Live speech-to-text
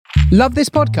Love this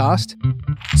podcast?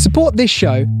 Support this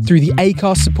show through the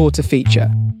Acast supporter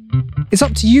feature. It's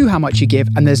up to you how much you give,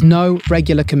 and there's no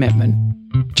regular commitment.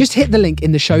 Just hit the link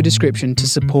in the show description to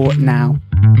support now.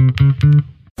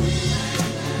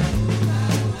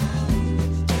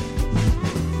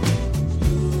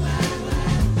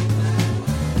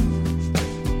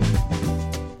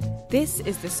 This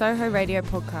is the Soho Radio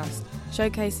Podcast,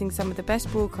 showcasing some of the best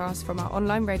broadcasts from our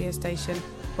online radio station,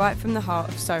 right from the heart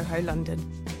of Soho, London.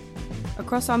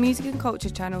 Across our music and culture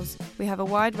channels, we have a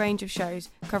wide range of shows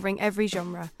covering every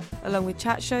genre, along with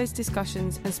chat shows,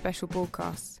 discussions and special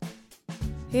broadcasts.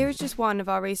 Here is just one of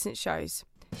our recent shows.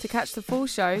 To catch the full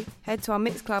show, head to our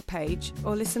Mixcloud page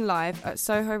or listen live at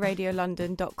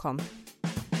sohoradiolondon.com.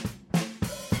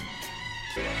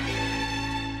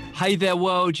 Hey there,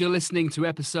 world. You're listening to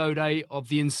episode 8 of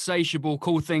The Insatiable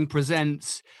Cool Thing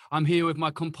Presents. I'm here with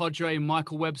my compadre,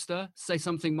 Michael Webster. Say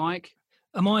something, Mike.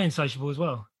 Am I insatiable as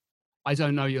well? I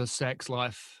don't know your sex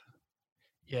life.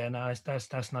 Yeah, no,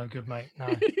 that's no good, mate.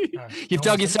 No. You've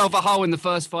dug yourself a hole in the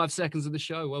first 5 seconds of the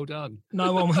show. Well done.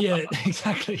 No one, yeah,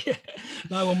 exactly. Yeah.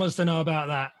 No one wants to know about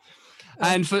that.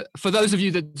 And for those of you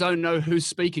that don't know who's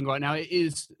speaking right now, it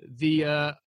is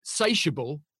the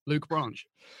satiable Luke Branch.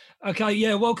 Okay,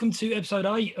 yeah, welcome to episode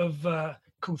 8 of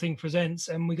Cool Thing Presents,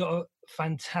 and we got a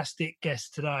fantastic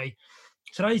guest today.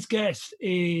 Today's guest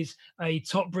is a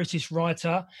top British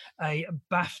writer, a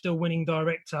BAFTA-winning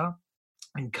director,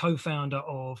 and co-founder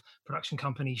of production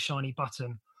company Shiny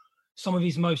Button. Some of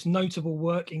his most notable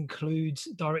work includes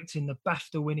directing the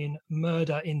BAFTA-winning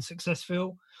Murder in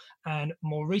Successville, and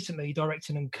more recently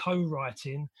directing and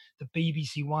co-writing the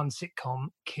BBC One sitcom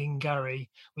King Gary,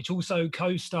 which also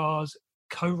co-stars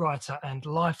co-writer and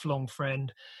lifelong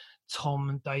friend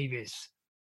Tom Davis.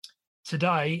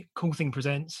 Today, Cool Thing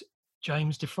presents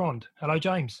James Defrond. Hello,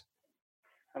 James.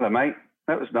 Hello, mate.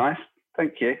 That was nice.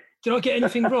 Thank you. Did I get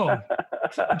anything wrong?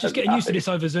 I'm just getting used to this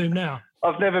over Zoom now.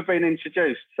 I've never been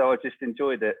introduced, so I just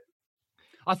enjoyed it.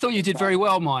 I thought you did very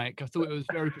well, Mike. I thought it was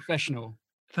very professional.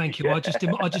 Thank you. I just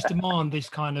demand this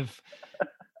kind of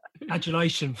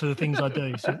adulation for the things I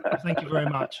do. So thank you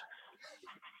very much.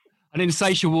 An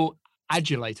insatiable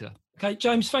adulator. Okay,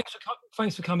 James,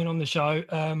 thanks for coming on the show.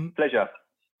 Pleasure.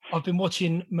 I've been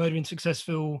watching Murder in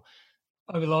Successville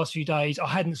over the last few days. I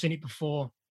hadn't seen it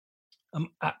before. I'm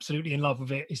absolutely in love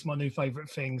with it. It's my new favourite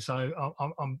thing. So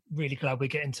I'm really glad we're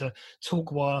getting to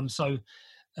talk while I'm so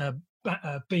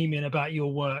beaming about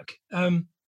your work. I'm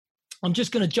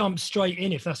just going to jump straight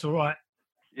in, if that's all right.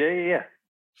 Yeah.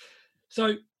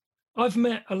 So I've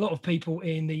met a lot of people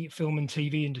in the film and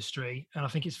TV industry, and I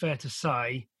think it's fair to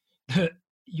say that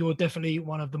you're definitely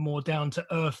one of the more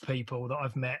down-to-earth people that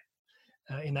I've met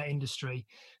in that industry.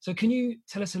 So can you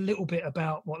tell us a little bit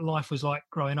about what life was like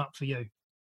growing up for you?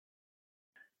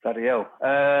 Bloody hell.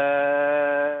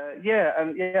 I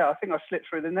think I slipped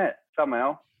through the net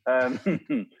somehow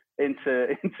into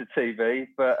TV.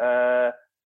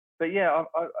 But yeah,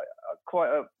 I quite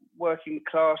a working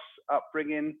class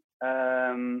upbringing.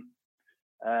 Mum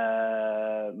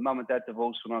and dad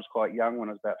divorced when I was quite young, when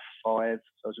I was about 5.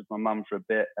 So I was with my mum for a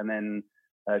bit, and then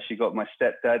she got my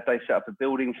stepdad. They set up a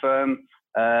building firm.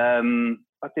 I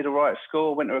did all right at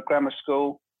school, went to a grammar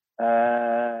school.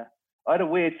 I had a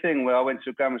weird thing where I went to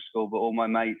a grammar school, but all my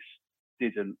mates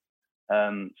didn't.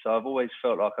 So I've always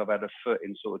felt like I've had a foot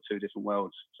in sort of 2 different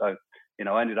worlds. So,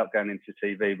 I ended up going into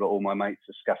TV, but all my mates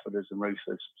are scaffolders and roofers.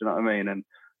 Do you know what I mean?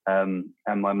 And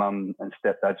my mum and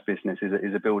stepdad's business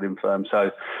is a building firm,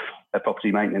 so a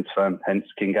property maintenance firm, hence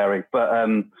King Gary. But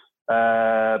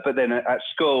then at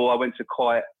school, I went to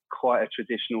quite a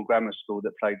traditional grammar school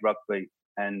that played rugby,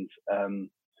 and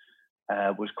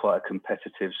was quite a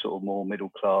competitive, sort of more middle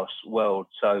class world.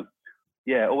 So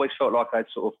yeah, always felt like I had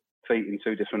sort of feet in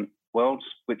 2 different worlds,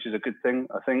 which is a good thing,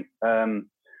 I think. And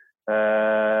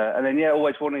then yeah,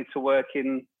 always wanted to work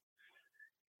in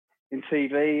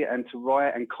TV and to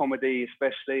write, and comedy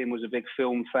especially, and was a big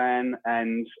film fan,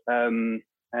 and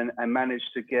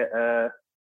managed to get a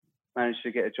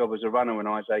job as a runner when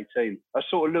I was 18. I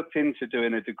sort of looked into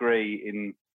doing a degree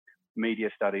in media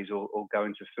studies or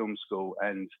going to film school,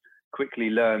 and quickly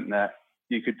learned that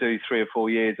you could do 3 or 4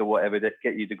 years or whatever to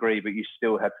get your degree, but you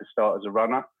still had to start as a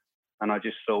runner. And I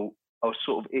just thought I was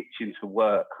sort of itching to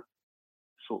work.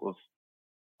 I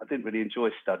didn't really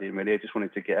enjoy studying really. I just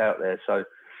wanted to get out there. So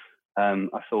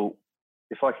I thought,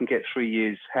 if I can get 3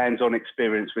 years hands-on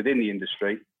experience within the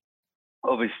industry,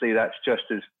 obviously that's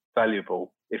just as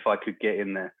valuable if I could get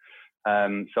in there.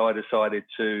 So I decided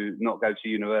to not go to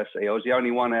university. I was the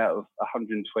only one out of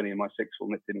 120 in my sixth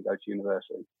form that didn't go to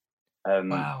university.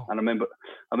 Wow. And I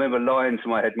remember lying to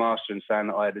my headmaster and saying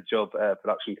that I had a job at a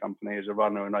production company as a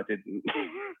runner, and I didn't,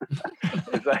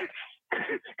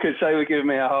 because they were giving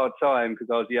me a hard time because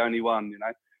I was the only one, you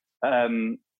know.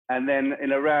 And then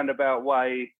in a roundabout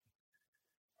way,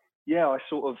 I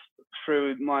sort of,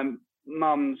 through my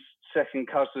mum's second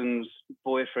cousin's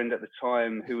boyfriend at the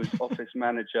time, who was office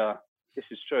manager, this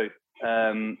is true,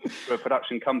 for a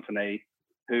production company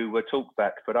who were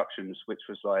Talkback Productions, which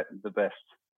was like the best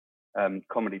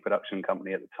comedy production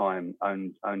company at the time,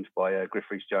 owned by Griff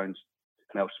Rhys-Jones,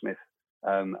 Mel Smith,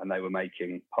 and they were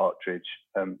making Partridge,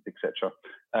 etc.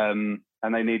 And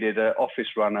they needed an office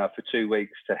runner for 2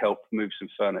 weeks to help move some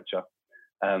furniture,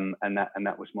 and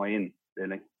that was my in,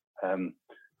 really.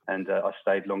 And I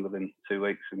stayed longer than 2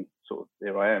 weeks, and sort of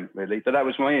here I am, really. But that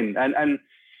was my in, and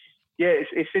yeah,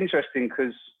 it's interesting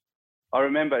because I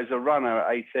remember as a runner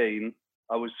at 18,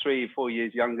 I was 3 or 4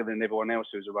 years younger than everyone else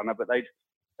who was a runner, but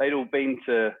they'd all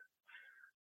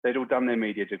done their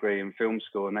media degree in film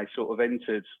school, and they sort of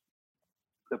entered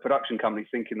the production company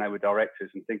thinking they were directors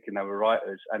and thinking they were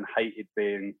writers, and hated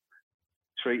being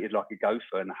treated like a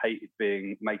gopher, and hated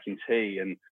making tea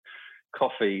and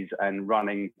coffees and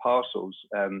running parcels,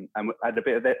 and had a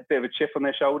bit of a chip on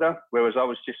their shoulder, whereas I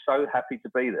was just so happy to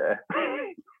be there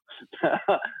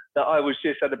that I was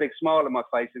just had a big smile on my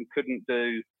face and couldn't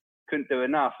do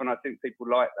enough. And I think people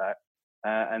like that,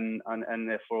 and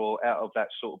therefore out of that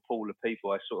sort of pool of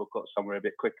people, I sort of got somewhere a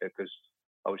bit quicker because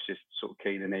I was just sort of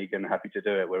keen and eager and happy to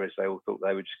do it, whereas they all thought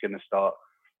they were just going to start,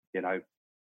 you know,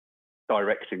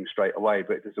 directing straight away.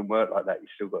 But it doesn't work like that. You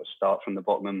still got to start from the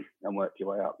bottom and work your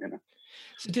way up, you know.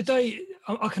 So did they,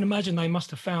 I can imagine they must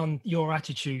have found your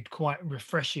attitude quite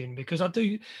refreshing, because I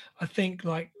think,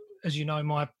 like, as you know,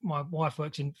 my wife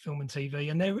works in film and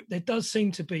TV, and there does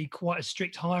seem to be quite a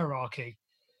strict hierarchy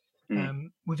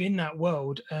within that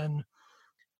world. And,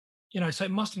 you know, so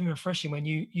it must have been refreshing when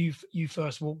you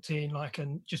first walked in, like,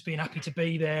 and just being happy to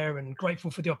be there and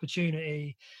grateful for the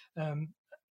opportunity.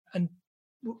 And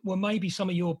were maybe some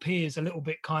of your peers a little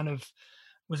bit kind of,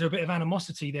 was there a bit of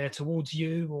animosity there towards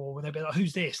you, or were they a bit like,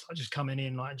 who's this? Like, just coming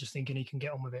in, like, just thinking he can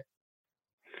get on with it?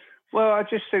 Well, I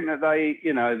just think that they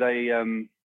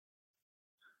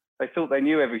thought they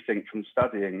knew everything from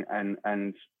studying and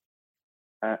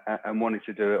wanted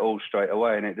to do it all straight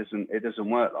away, and it doesn't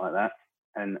work like that.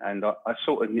 And I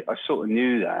sort of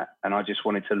knew that, and I just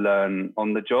wanted to learn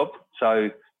on the job. So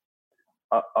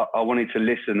I wanted to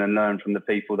listen and learn from the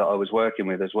people that I was working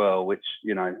with as well, which,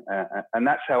 you know, and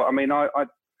that's how, I mean, I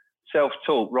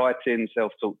self-taught writing,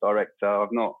 self-taught director.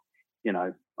 I've not, you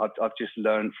know, I've just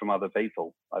learned from other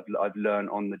people. I've learned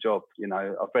on the job, you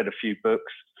know. I've read a few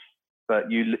books,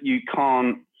 but you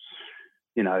can't,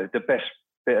 you know, the best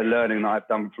bit of learning that I've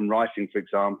done from writing, for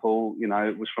example, you know,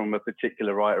 it was from a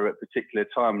particular writer at a particular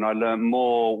time, and I learned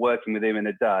more working with him in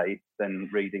a day than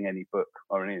reading any book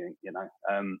or anything, you know.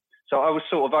 So I was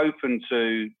sort of open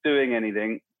to doing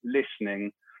anything,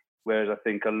 listening, whereas I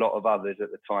think a lot of others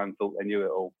at the time thought they knew it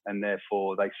all, and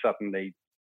therefore they suddenly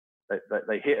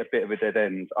they hit a bit of a dead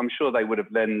end. I'm sure they would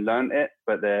have then learned it,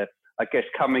 but I guess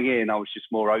coming in, I was just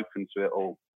more open to it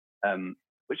all,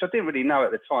 which I didn't really know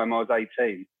at the time. I was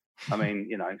 18. I mean,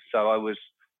 you know, so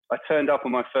I turned up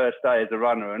on my first day as a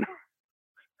runner, and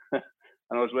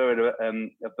and I was wearing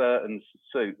a Burton's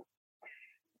suit,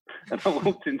 and I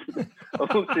walked into the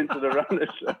runners,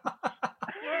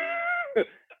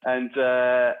 and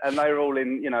they were all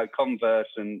in, you know, Converse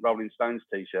and Rolling Stones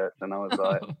t-shirts, and I was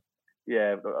like,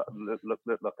 yeah, look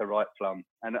like a right plum.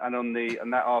 And on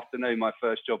that afternoon, my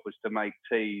first job was to make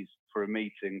teas for a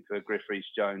meeting for Griff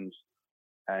Rhys-Jones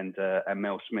and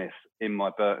Mel Smith in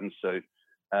my Burton suit.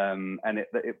 And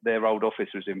their old office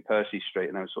was in Percy Street,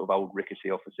 and they were sort of old rickety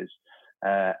offices.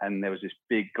 And there was this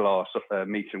big glass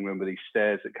meeting room with these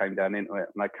stairs that came down into it.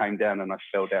 And I came down and I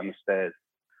fell down the stairs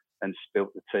and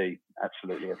spilt the tea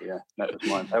absolutely everywhere. That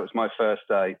was my first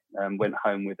day. Went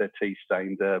home with a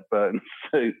tea-stained Burton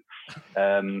suit.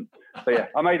 But yeah,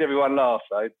 I made everyone laugh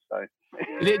though. So.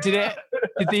 Did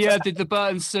the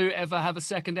Burton suit ever have a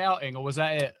second outing, or was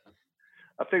that it?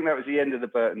 I think that was the end of the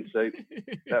Burton suit.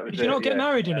 That was Did you not get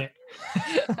married in it?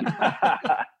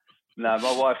 No,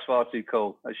 my wife's far too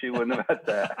cool. She wouldn't have had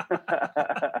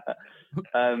that.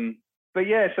 But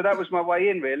yeah, so that was my way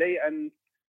in, really. And,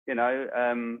 you know,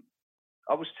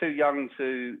 I was too young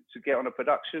to get on a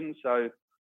production. So you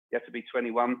have to be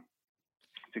 21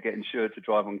 to get insured to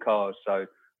drive on cars. So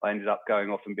I ended up going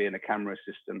off and being a camera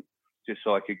assistant just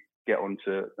so I could get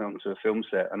onto a film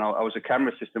set. And I was a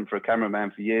camera assistant for a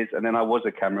cameraman for years, and then I was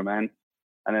a cameraman,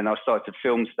 and then I started to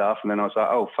film stuff, and then I was like,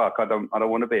 oh fuck, I don't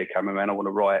want to be a cameraman, I want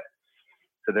to write.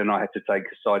 So then I had to take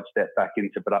a side step back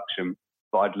into production,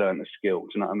 but I'd learned a skill. Do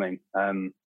you know what I mean?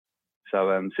 So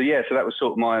that was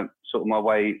sort of my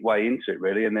way into it,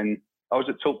 really. And then I was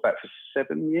at Talkback for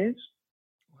 7 years.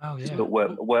 Wow, yeah. But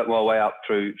worked my way up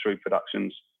through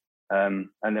productions, and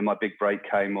then my big break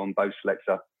came on Bo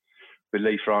Selector with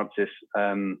Lee Francis.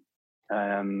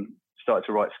 Started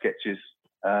to write sketches,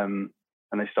 and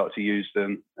they started to use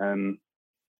them. And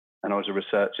I was a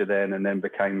researcher then, and then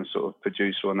became a sort of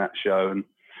producer on that show, and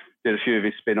did a few of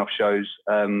his spin-off shows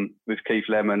with Keith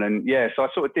Lemon. And yeah, so I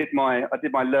sort of did my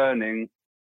learning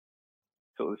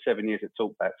sort of 7 years at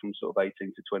Talkback, from sort of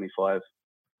 18 to 25,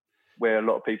 where a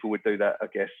lot of people would do that, I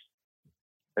guess,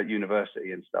 at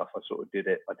university and stuff. I sort of did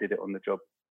it on the job.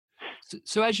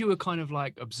 So as you were kind of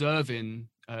like observing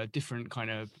different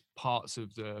kind of parts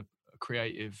of the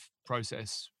creative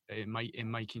process in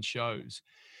making shows,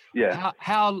 yeah,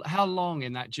 how long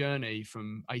in that journey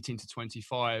from 18 to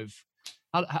 25,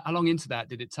 how long into that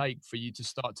did it take for you to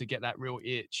start to get that real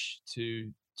itch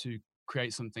to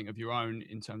create something of your own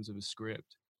in terms of a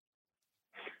script?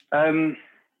 I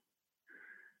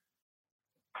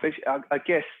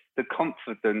guess the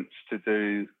confidence to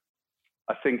do.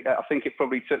 I think it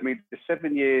probably took me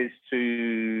 7 years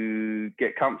to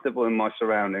get comfortable in my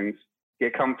surroundings,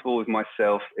 get comfortable with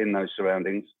myself in those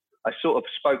surroundings. I sort of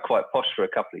spoke quite posh for a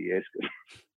couple of years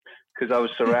because I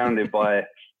was surrounded by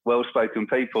well-spoken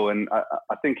people, and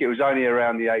I think it was only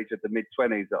around the age of the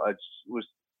mid-20s that I was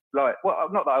like, well,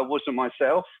 not that I wasn't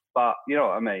myself, but you know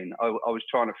what I mean. I was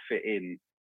trying to fit in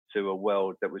to a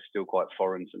world that was still quite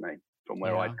foreign to me from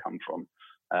where I'd come from.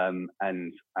 And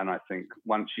I think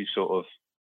once you sort of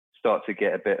start to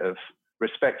get a bit of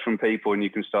respect from people, and you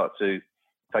can start to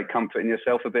take comfort in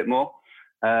yourself a bit more,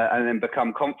 and then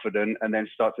become confident, and then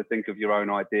start to think of your own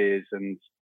ideas. And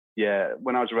yeah,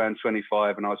 when I was around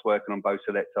 25 and I was working on Bo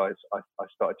Selector, I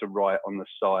started to write on the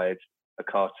side a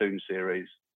cartoon series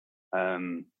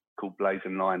called Blaze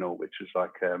and Lionel, which was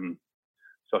like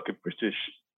it's like a British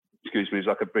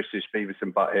Beavis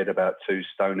and Butthead about two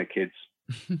stoner kids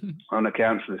on a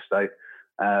council estate.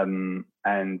 And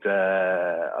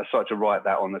I started to write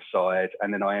that on the side,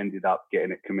 and then I ended up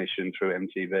getting it commissioned through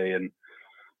MTV, and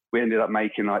we ended up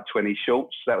making like 20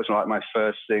 shorts. That was like my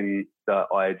first thing that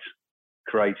I'd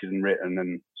created and written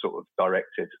and sort of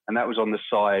directed, and that was on the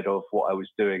side of what I was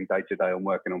doing day to day on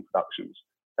working on productions.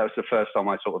 That was the first time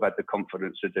I sort of had the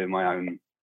confidence to do my own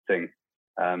thing.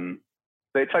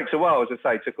 But it takes a while, as I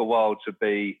say, it took a while to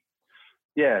be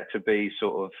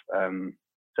sort of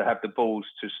to have the balls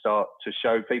to start to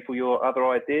show people your other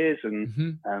ideas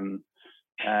and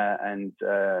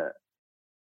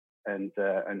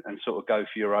sort of go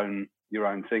for your own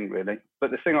thing, really.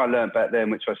 But the thing I learned back then,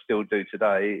 which I still do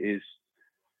today, is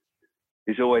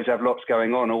always have lots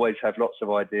going on, always have lots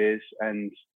of ideas, and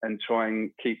try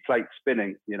and keep plates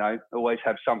spinning. You know, always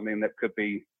have something that could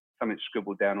be something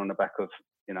scribbled down on the back of,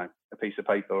 you know, a piece of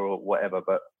paper or whatever,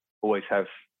 but always have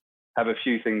a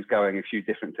few things going, a few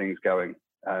different things going,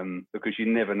 because you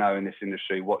never know in this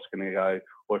industry what's going to go,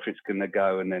 or if it's going to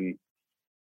go and then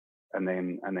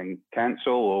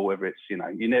cancel, or whether it's, you know,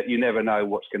 you never know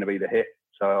what's going to be the hit.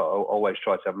 So I always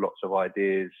try to have lots of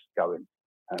ideas going.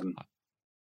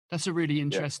 That's a really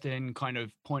interesting kind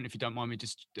of point, if you don't mind me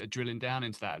just drilling down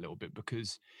into that a little bit,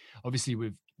 because obviously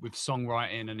with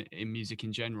songwriting and in music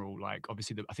in general, like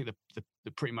obviously I think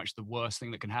the pretty much the worst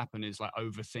thing that can happen is like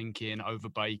overthinking,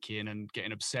 overbaking, and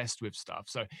getting obsessed with stuff.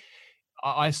 So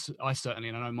I certainly,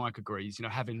 and I know Mike agrees, you know,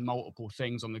 having multiple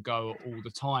things on the go all the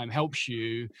time helps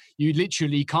you. You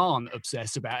literally can't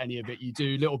obsess about any of it. You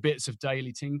do little bits of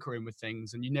daily tinkering with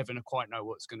things, and you never quite know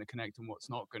what's going to connect and what's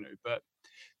not going to. But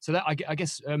so that I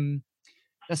guess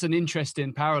that's an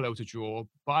interesting parallel to draw.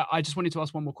 But I just wanted to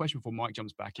ask one more question before Mike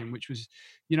jumps back in, which was,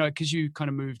 you know, because you kind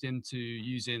of moved into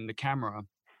using the camera,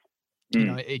 you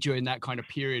know, during that kind of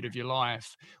period of your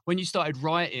life, when you started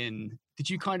writing, did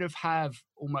you kind of have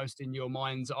almost in your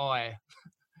mind's eye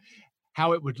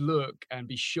how it would look and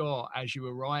be shot as you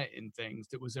were writing things?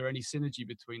 Was there any synergy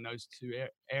between those two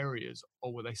areas,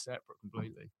 or were they separate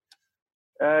completely?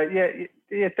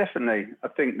 Yeah, definitely. I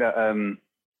think that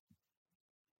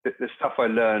the stuff I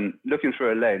learned looking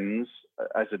through a lens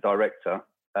as a director,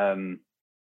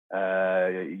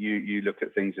 you look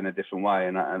at things in a different way,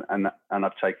 and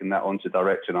I've taken that on to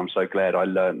direction. I'm so glad I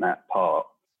learned that part.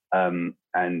 And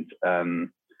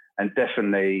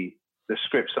definitely the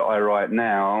scripts that I write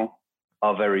now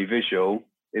are very visual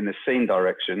in the scene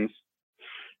directions,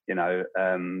 you know,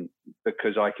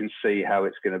 because I can see how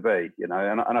it's going to be, you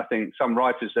know, and I think some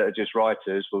writers that are just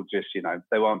writers will just, you know,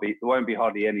 there won't be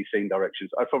hardly any scene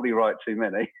directions. I probably write too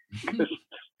many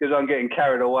because I'm getting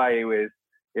carried away with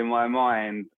in my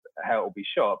mind how it'll be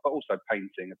shot, but also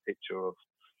painting a picture of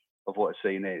what a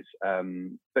scene is.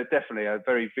 But definitely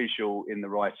very visual in the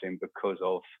writing because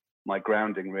of my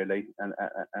grounding, really,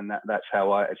 and that's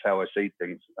how I see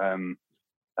things.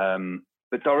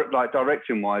 But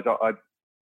directing wise, I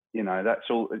that's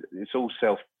all. It's all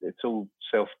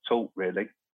self-taught, really.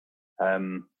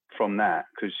 From that,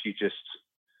 because you just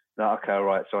okay, all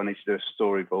right. So I need to do a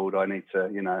storyboard. I need to,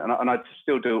 and I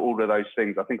still do all of those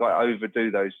things. I think I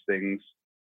overdo those things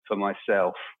for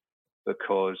myself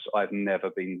because I've never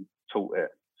been taught it.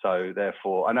 So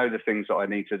therefore, I know the things that I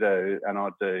need to do, and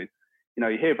I'll do.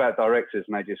 You hear about directors,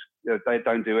 and they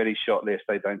don't do any shot list.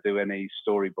 They don't do any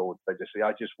storyboard. They just say,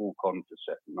 I just walk on to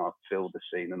set and I fill the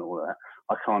scene and all of that.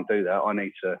 I can't do that. I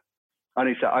need to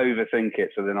overthink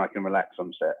it so then I can relax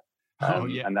on set.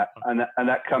 And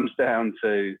that comes down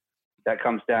to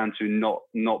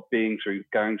not going through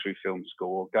film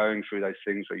school or going through those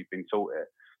things where you've been taught it.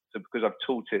 So because I've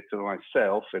taught it to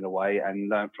myself in a way and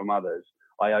learned from others,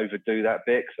 I overdo that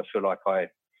bit because I feel like I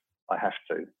have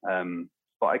to.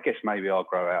 But I guess maybe I'll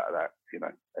grow out of that,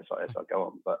 as I go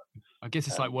on. But I guess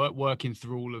it's like working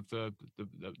through all of the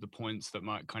points that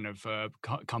might kind of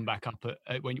come back up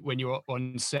when you're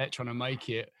on set trying to make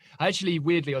it. I actually,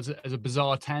 weirdly, as a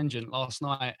bizarre tangent, last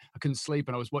night I couldn't sleep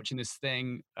and I was watching this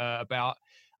thing about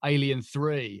Alien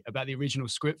 3, about the original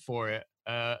script for it,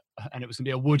 and it was going to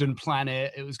be a wooden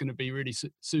planet. It was going to be really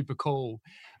super cool,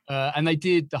 and they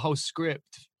did the whole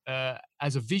script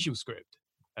as a visual script.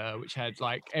 Which had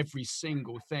like every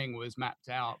single thing was mapped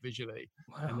out visually.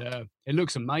 Wow. And it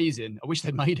looks amazing. I wish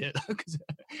they'd made it because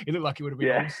it looked like it would have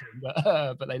been awesome,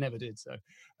 but they never did. So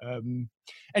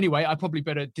anyway, I probably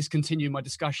better discontinue my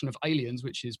discussion of aliens,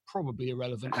 which is probably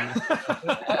irrelevant.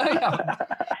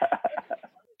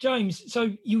 James,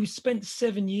 so you spent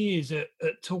 7 years at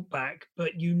Talkback,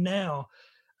 but you now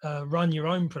run your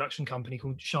own production company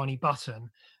called Shiny Button.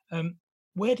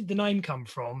 Where did the name come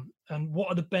from, and what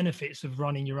are the benefits of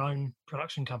running your own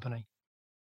production company?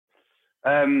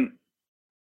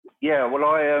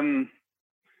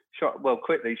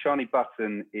 Quickly, Shiny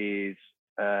Button is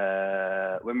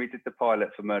when we did the pilot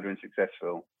for Murder and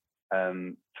Successful,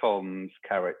 Tom's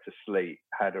character Sleet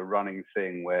had a running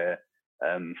thing where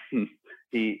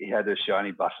he had a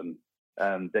shiny button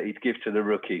that he'd give to the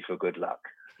rookie for good luck,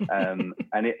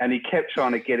 and he kept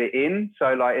trying to get it in.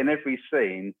 So like in every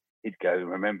scene, he'd go,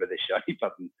 remember this shiny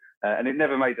button. And it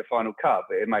never made the final cut,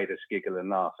 but it made us giggle and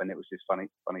laugh. And it was this funny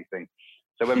thing.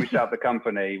 So when we set up the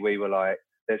company, we were like,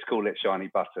 let's call it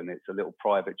Shiny Button. It's a little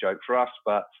private joke for us,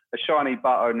 but a shiny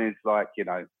button is like,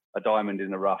 a diamond in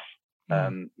the rough,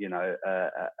 that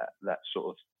sort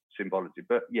of symbology.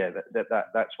 But yeah,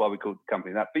 that's why we called the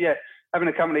company that. But yeah, having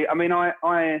a company, I mean,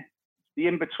 the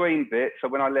in-between bit, so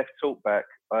when I left Talkback,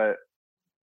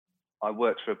 I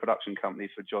worked for a production company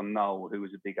for John Knoll, who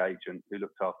was a big agent who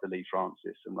looked after Lee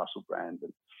Francis and Russell Brand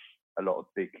and a lot of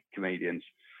big comedians.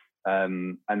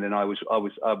 And then I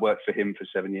worked for him for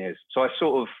 7 years. So I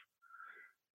sort of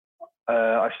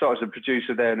I started as a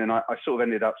producer there, and then I sort of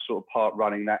ended up sort of part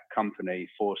running that company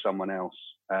for someone else.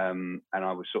 And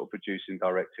I was sort of producing,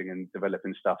 directing, and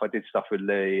developing stuff. I did stuff with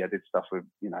Lee. I did stuff with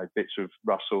bits with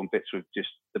Russell and bits with just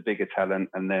the bigger talent.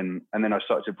 And then I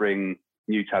started to bring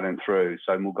new talent through.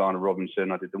 So Morgana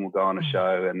Robinson, I did the Morgana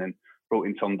show, and then brought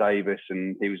in Tom Davis,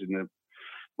 and he was in the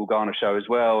Morgana show as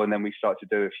well. And then we started to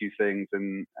do a few things,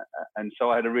 and so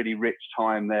I had a really rich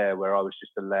time there where I was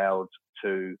just allowed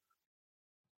to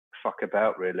fuck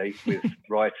about really with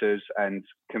writers and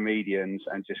comedians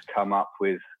and just come up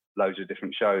with loads of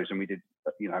different shows. And we did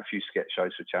a few sketch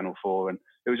shows for Channel 4, and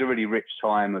it was a really rich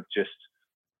time of just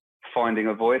finding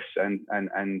a voice and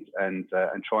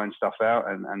trying stuff out,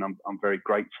 and I'm very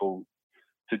grateful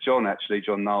to John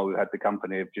Knoll, who had the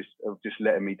company, of just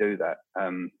letting me do that.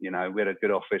 We had a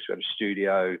good office, we had a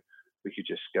studio, we could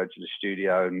just go to the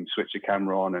studio and switch the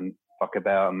camera on and fuck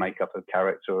about and make up a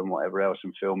character and whatever else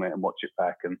and film it and watch it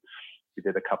back. And we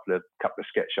did a couple of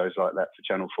sketch shows like that for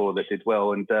Channel 4 that did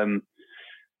well. And and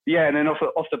then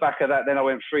off the back of that, then I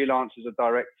went freelance as a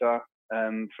director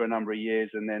for a number of years,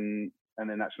 and then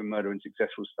that's when Murder and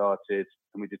Successful started,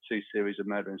 and we did 2 series of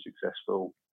Murder and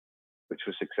Successful, which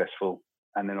was successful.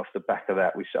 And then off the back of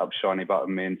that, we set up Shiny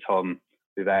Button, me and Tom,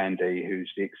 with Andy,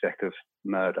 who's the exec of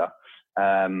Murder.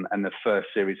 And the first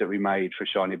series that we made for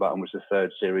Shiny Button was the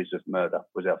 3rd series of Murder,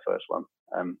 was our first one.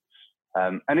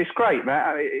 And it's great,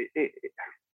 man.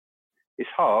 It's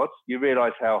hard. You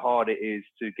realise how hard it is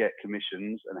to get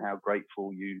commissions and how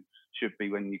grateful you should be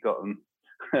when you got them,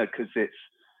 because there's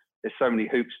so many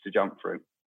hoops to jump through.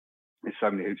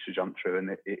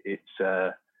 And it's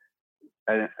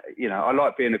I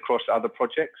like being across other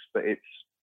projects, but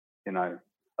you know,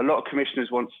 a lot of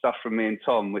commissioners want stuff from me and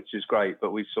Tom, which is great,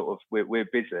 but we're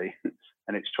busy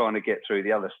and it's trying to get through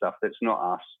the other stuff that's not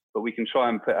us. But we can try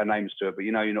and put our names to it, but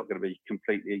you know, you're not going to be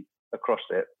completely across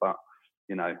it. But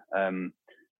you know,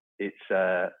 it's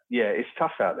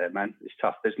tough out there, man. It's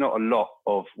tough. There's not a lot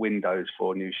of windows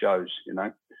for new shows, you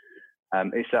know.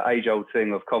 It's that age-old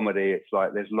thing of comedy. It's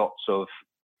like there's lots of,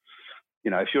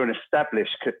 you know, if you're an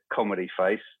established comedy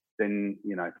face, then,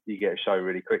 you know, you get a show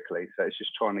really quickly. So it's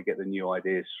just trying to get the new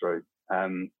ideas through.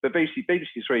 But BBC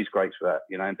Three is great for that,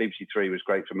 you know, and BBC Three was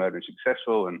great for Murder and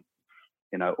Successful and,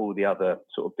 you know, all the other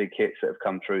sort of big hits that have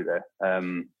come through there.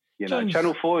 You know, James,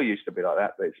 Channel 4 used to be like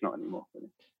that, but it's not anymore. Really.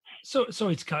 So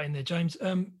sorry to cut in there, James.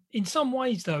 In some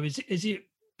ways, though, is it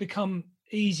become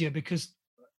easier? Because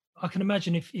I can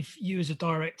imagine if you as a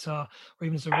director or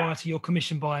even as a writer, you're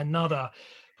commissioned by another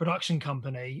production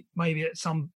company, maybe at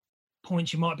some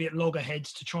points you might be at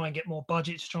loggerheads to try and get more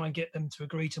budget, to try and get them to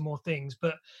agree to more things.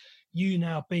 But you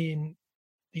now being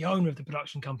the owner of the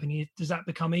production company, does that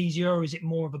become easier, or is it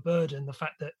more of a burden, the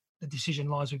fact that the decision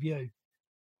lies with you?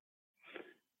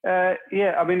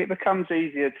 Yeah, I mean, it becomes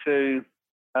easier to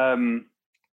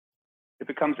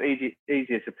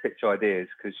easier to pitch ideas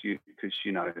because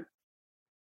you know,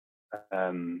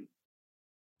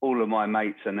 all of my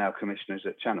mates are now commissioners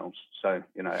at channels. So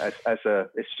you know,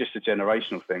 it's just a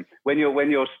generational thing. When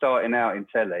you're starting out in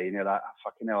telly and you're like, oh,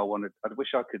 fucking hell, I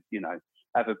wish I could, you know,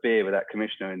 have a beer with that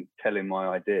commissioner and tell him my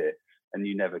idea, and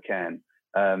you never can.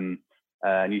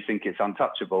 And you think it's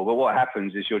untouchable, but what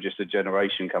happens is you're just a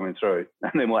generation coming through,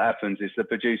 and then what happens is the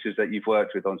producers that you've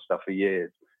worked with on stuff for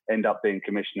years end up being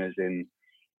commissioners in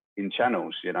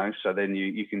channels, you know. So then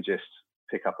you can just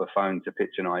pick up a phone to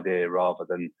pitch an idea rather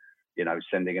than, you know,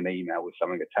 sending an email with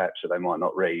something attached that they might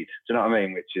not read. Do you know what I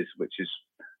mean? Which is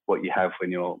what you have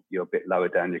when you're a bit lower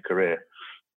down your career.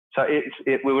 So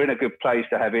we're in a good place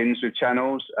to have ins with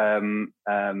channels.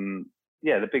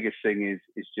 Yeah, the biggest thing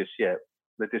is just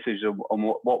the decision on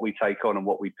what we take on and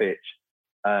what we pitch,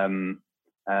 and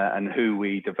who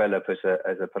we develop as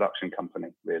a production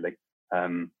company, really.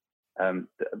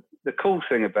 The cool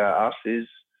thing about us is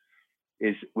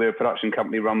we're a production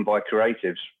company run by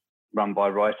creatives, run by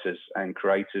writers and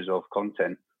creators of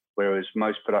content, whereas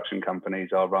most production companies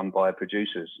are run by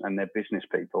producers and they're business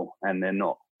people, and they're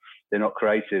not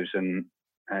creatives. And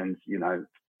you know,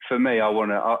 for me, I've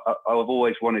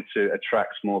always wanted to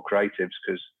attract more creatives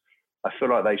because I feel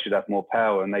like they should have more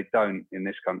power, and they don't in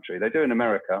this country. They do in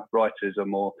America. Writers are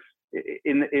more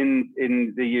in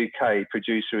the UK.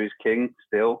 Producer is king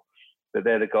still, but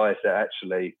they're the guys that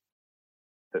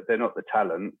they're not the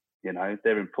talent. You know,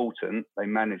 they're important. They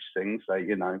manage things.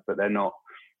 You know, but they're not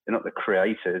the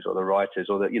creators or the writers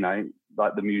or the, you know,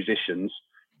 like the musicians.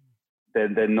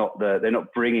 They're not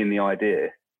bringing the idea.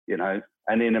 You know,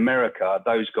 and in America,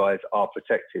 those guys are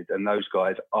protected, and those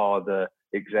guys are the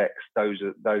execs. Those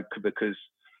because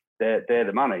they're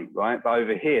the money, right? But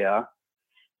over here,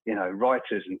 you know,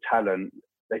 writers and talent,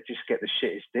 they just get the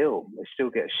shittest deal. They still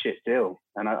get a shit deal.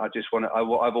 And I've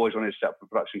always wanted to set up a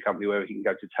production company where we can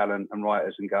go to talent and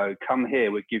writers and go, come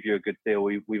here, we'll give you a good deal.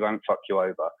 We won't fuck you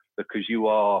over because you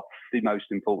are the most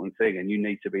important thing and you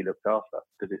need to be looked after,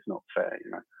 because it's not fair,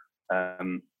 you know.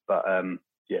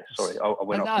 Yeah, sorry, I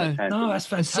went off. No, that's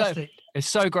fantastic. It's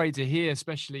so great to hear,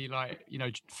 especially like, you know,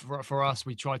 for us,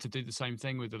 we try to do the same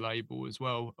thing with the label as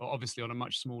well, obviously on a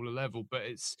much smaller level, but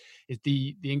it's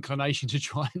the inclination to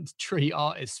try and treat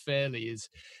artists fairly is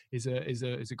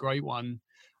a great one.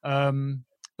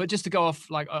 But just to go off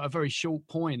like a very short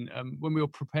point, when we were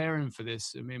preparing for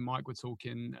this, me and Mike were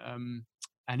talking,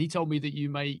 and he told me that you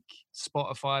make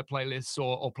Spotify playlists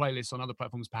or playlists on other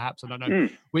platforms, perhaps, I don't know,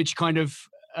 which kind of,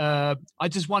 I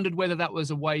just wondered whether that was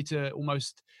a way to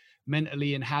almost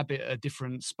mentally inhabit a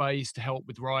different space to help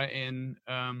with writing,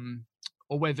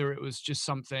 or whether it was just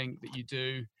something that you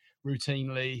do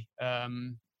routinely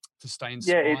to stay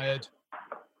inspired.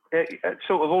 Yeah, it's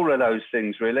sort of all of those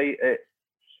things, really.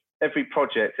 Every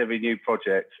new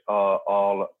project,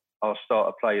 I'll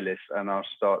start a playlist and I'll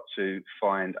start to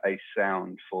find a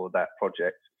sound for that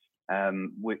project,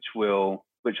 which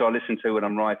I'll listen to when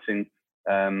I'm writing.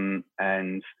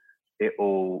 And it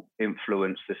will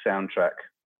influence the soundtrack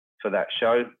for that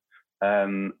show,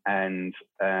 and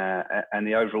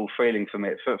the overall feeling for me.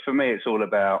 For me, it's all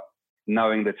about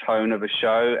knowing the tone of a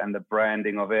show and the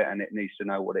branding of it, and it needs to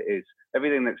know what it is.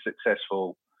 Everything that's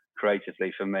successful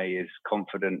creatively for me is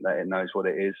confident that it knows what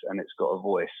it is and it's got a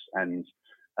voice and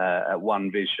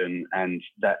one vision, and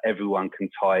that everyone can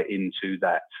tie into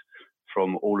that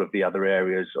from all of the other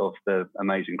areas of the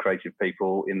amazing creative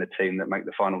people in the team that make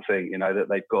the final thing, you know, that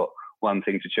they've got one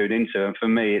thing to tune into. And for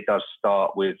me, it does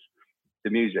start with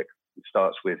the music it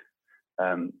starts with.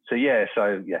 And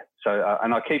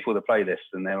I keep all the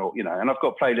playlists, and they're all, you know, and I've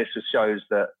got playlists of shows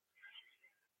that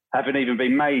haven't even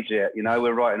been made yet. You know,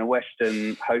 we're writing a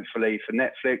Western, hopefully for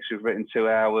Netflix. We've written 2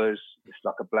 hours. It's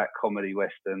like a black comedy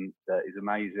Western that is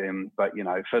amazing. But, you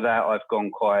know, for that, I've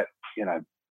gone quite, you know,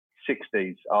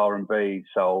 60s, R&B,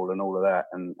 soul and all of that.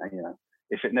 And you know,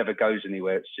 if it never goes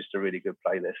anywhere, it's just a really good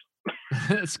playlist.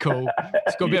 That's cool.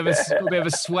 It's got a bit of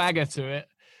a swagger to it.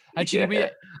 Actually,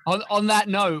 on that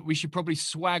note, we should probably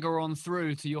swagger on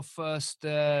through to your first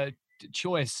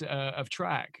choice of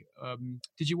track.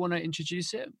 Did you want to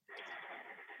introduce it?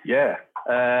 Yeah.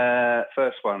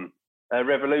 First one,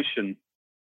 Revolution,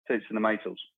 Toots and the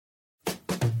Maytals.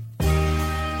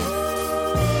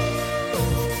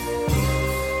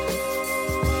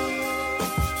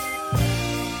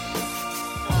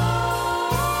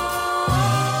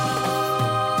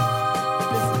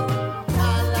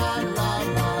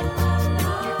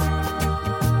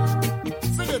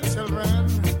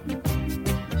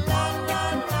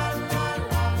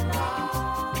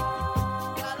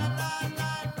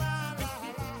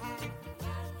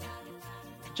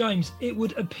 James, it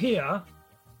would appear,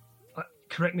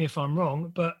 correct me if I'm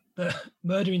wrong, but the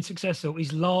Murder in Successhall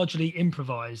is largely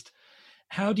improvised.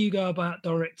 How do you go about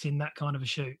directing that kind of a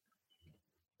shoot?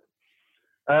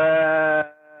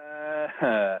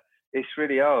 It's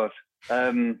really hard.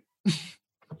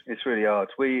 It's really hard.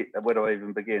 Where do I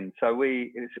even begin? So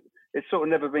it's sort of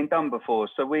never been done before.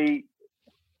 So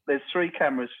there's 3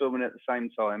 cameras filming at the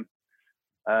same time,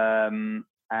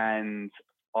 and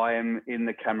I am in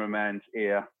the cameraman's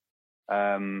ear,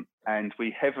 and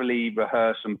we heavily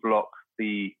rehearse and block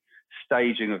the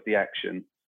staging of the action,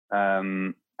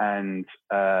 and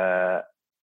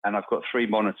I've got 3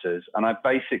 monitors, and I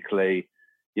basically,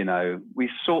 you know, we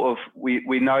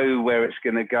know where it's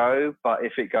going to go, but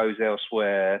if it goes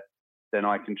elsewhere, then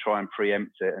I can try and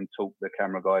preempt it and talk the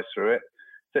camera guys through it.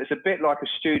 So it's a bit like a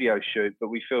studio shoot, but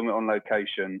we film it on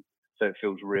location. So it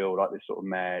feels real, like this sort of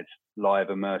mad, live,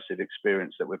 immersive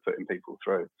experience that we're putting people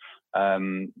through.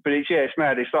 But it's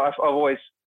mad. It's like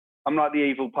I'm like the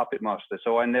evil puppet master.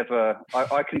 So I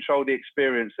control the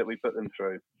experience that we put them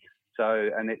through. So,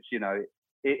 and it's, you know,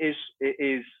 it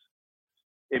is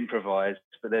improvised,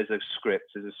 but there's a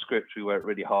script. There's a script we work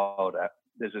really hard at.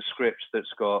 There's a script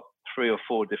that's got 3 or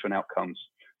 4 different outcomes.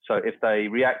 So if they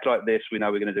react like this, we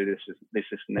know we're going to do this,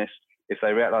 and this. If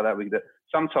they react like that, we can do.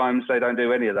 Sometimes they don't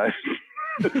do any of those,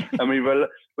 and we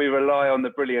rely on the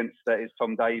brilliance that is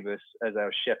Tom Davis as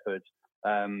our shepherd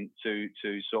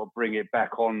to sort of bring it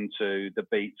back onto the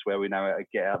beats where we know how to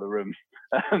get out of the room.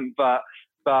 But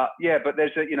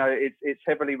there's a, you know, it's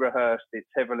heavily rehearsed.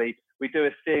 We do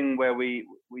a thing where we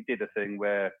did a thing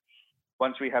where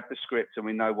once we have the script and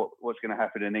we know what's going to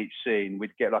happen in each scene,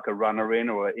 we'd get like a runner in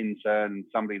or an intern,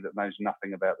 somebody that knows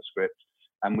nothing about the script,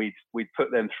 and we'd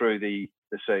put them through the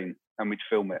scene and we'd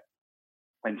film it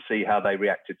and see how they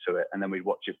reacted to it, and then we'd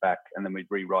watch it back and then we'd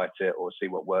rewrite it or see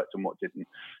what worked and what didn't.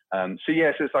 So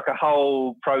it's like a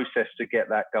whole process to get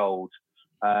that gold,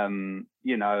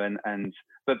 you know,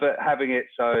 but having it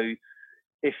so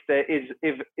if there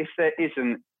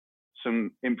isn't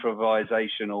some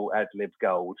improvisational ad-lib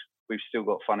gold, we've still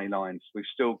got funny lines. It's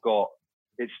still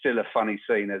a funny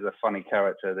scene. There's a funny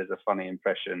character. There's a funny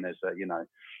impression. There's a, you know,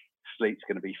 Sleet's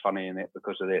going to be funny in it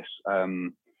because of this.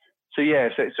 So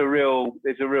it's a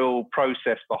real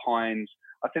process behind.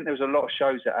 I think there was a lot of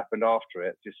shows that happened after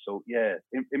it. Just thought,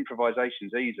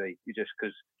 improvisation's easy. You just,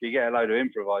 because you get a load of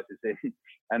improvisers in,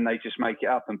 and they just make it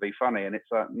up and be funny. And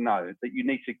it's like, no, that you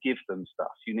need to give them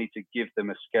stuff. You need to give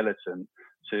them a skeleton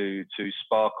to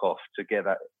spark off to get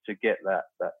that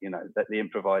you know, that the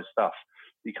improvised stuff.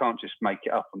 You can't just make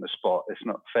it up on the spot. It's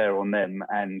not fair on them,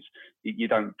 and you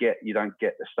don't get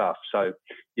the stuff. So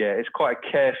it's quite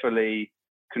a carefully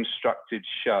constructed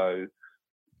show,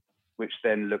 which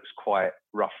then looks quite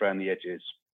rough around the edges,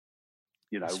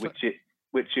 you know, which it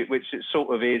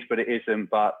sort of is, but it isn't.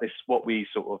 But it's what we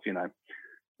sort of, you know,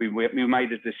 we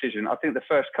made a decision. I think the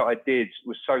first cut I did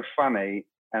was so funny,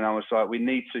 and I was like, we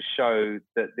need to show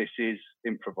that this is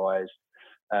improvised.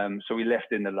 So we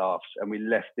left in the laughs and we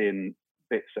left in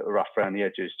bits that were rough around the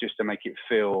edges, just to make it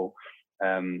feel,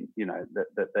 you know,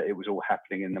 that it was all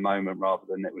happening in the moment rather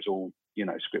than it was all, you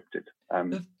know, scripted.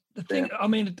 The thing, I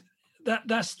mean,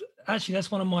 that's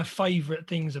one of my favourite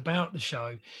things about the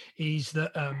show is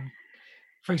that,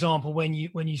 for example, when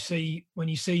you see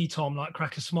Tom like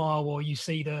crack a smile, or you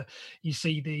see the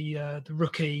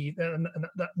rookie and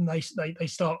they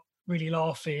start really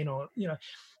laughing, or, you know,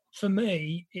 for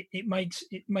me it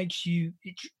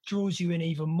draws you in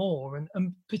even more,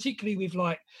 and particularly with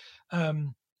like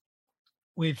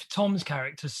with Tom's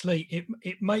character Sleep,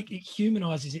 it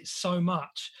humanizes it so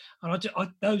much, and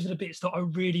those are the bits that I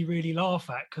really laugh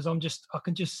at, because I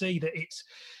can just see that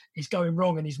it's going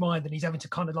wrong in his mind, and he's having to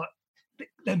kind of like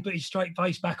then put his straight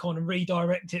face back on and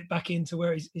redirect it back into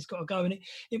where he's got to go, and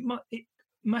it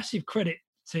massive credit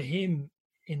to him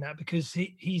in that, because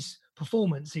his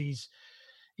performance is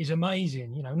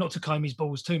amazing. You know, not to comb his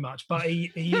balls too much, but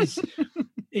he is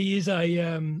he's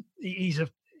an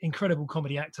incredible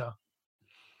comedy actor.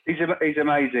 He's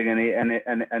amazing, and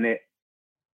it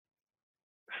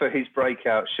for his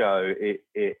breakout show,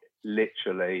 it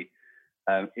literally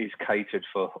is catered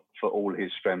for all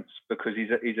his strengths, because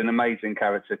he's an amazing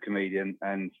character comedian,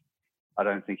 and I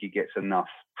don't think he gets enough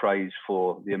praise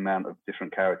for the amount of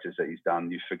different characters that he's done.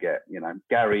 You forget, you know,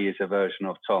 Gary is a version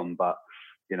of Tom, but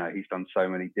you know, he's done so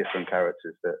many different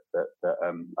characters that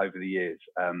over the years.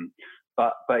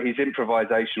 But his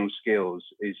improvisational skills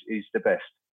is the best.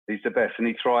 He's the best, and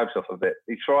he thrives off of it.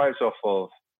 He thrives off of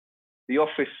the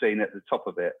office scene at the top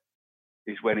of it,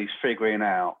 is when he's figuring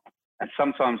out, and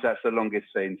sometimes that's the longest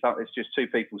scene. It's just two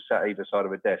people sat either side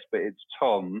of a desk, but it's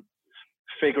Tom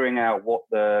figuring out what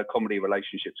the comedy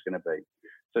relationship's going to be.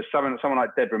 So someone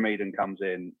like Deborah Meaden comes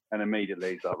in, and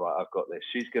immediately he's like, right, I've got this.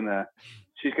 She's gonna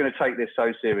take this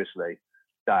so seriously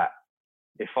that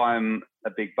if I'm a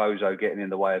big bozo getting in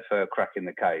the way of her cracking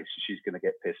the case, she's going to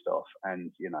get pissed off.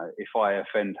 And, you know, if I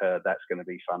offend her, that's going to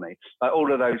be funny. Like,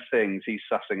 all of those things he's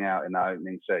sussing out in the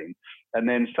opening scene. And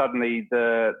then suddenly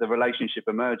the relationship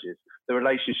emerges. The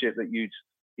relationship that you'd,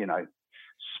 you know,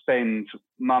 spend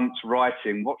months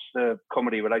writing, what's the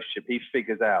comedy relationship? He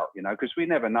figures out, you know, because we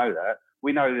never know that.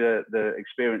 We know the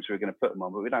experience we're going to put them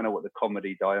on, but we don't know what the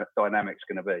comedy dynamic's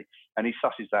going to be. And he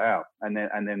susses that out. And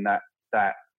then that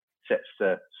sets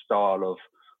the style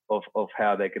of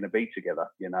how they're going to be together,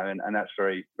 you know, and that's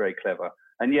very, very clever.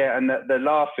 And yeah, and the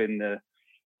laughing, the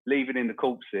leaving in the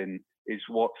corpse in is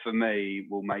what for me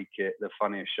will make it the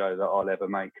funniest show that I'll ever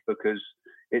make, because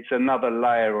it's another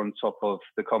layer on top of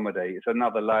the comedy. It's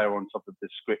another layer on top of the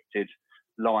scripted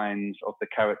lines of the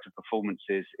character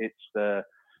performances. It's the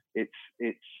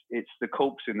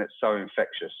corpse in that's so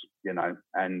infectious, you know,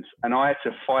 and I had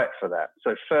to fight for that.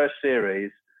 So first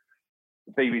series,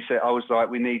 BBC, I was like,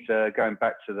 we need to, going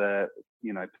back to the,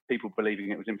 you know, people believing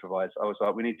it was improvised, I was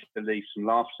like, we need to leave some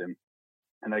laughs in,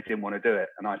 and they didn't want to do it,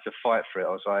 and I had to fight for it.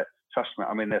 I was like, trust me,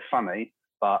 I mean, they're funny,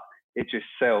 but it just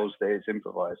sells that it's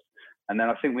improvised. And then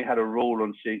I think we had a rule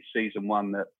on season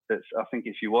one that's, I think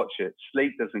if you watch it,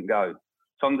 Sleep doesn't go.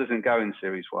 Tom doesn't go in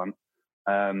series one.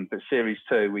 But series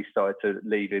two, we started to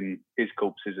leave in his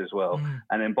corpses as well.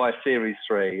 And then by series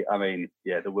three, I mean,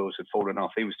 yeah, the wheels had fallen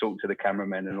off. He was talking to the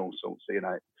cameramen and all sorts, you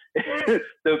know.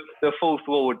 the fourth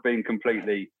wall had been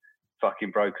completely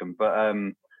fucking broken. But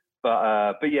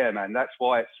yeah, man, that's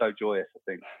why it's so joyous, I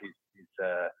think. It's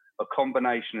a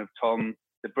combination of Tom,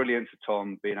 the brilliance of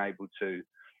Tom being able to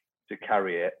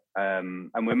carry it. And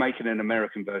we're making an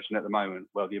American version at the moment.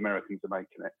 Well, the Americans are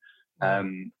making it.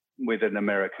 With an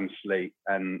American Sleep,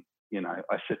 and you know,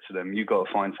 I said to them, you got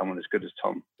to find someone as good as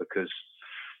Tom, because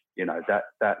you know that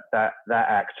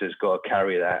actor's got to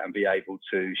carry that and be able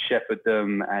to shepherd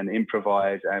them and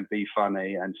improvise and be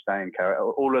funny and stay in character.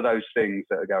 All of those things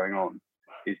that are going on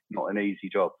is not an easy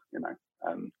job, you know.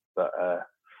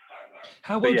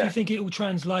 How well do you think it will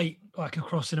translate like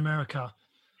across in America?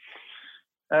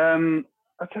 I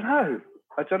don't know.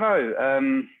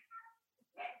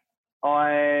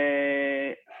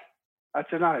 I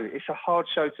don't know. It's a hard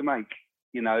show to make.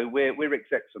 You know, we're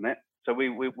execs on it, so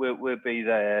we'll be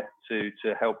there to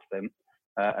help them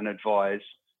and advise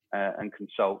and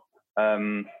consult.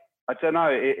 I don't know.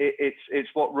 It's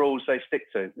what rules they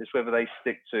stick to. It's whether they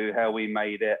stick to how we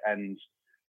made it, and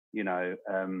you know,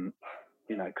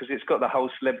 because it's got the whole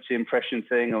celebrity impression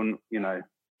thing on, you know,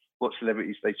 what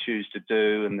celebrities they choose to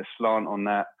do and the slant on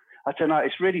that. I don't know.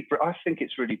 It's really. I think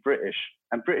it's really British,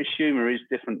 and British humour is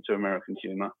different to American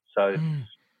humour. So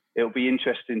it'll be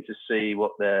interesting to see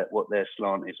what their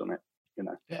slant is on it. You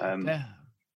know. Yeah,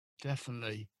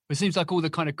 definitely. It seems like all the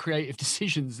kind of creative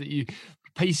decisions that you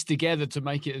pieced together to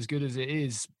make it as good as it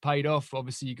is paid off.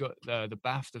 Obviously, you got the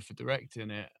BAFTA for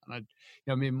directing it, and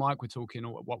me and Mike were talking.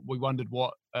 We wondered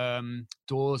what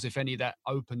doors, if any, that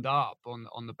opened up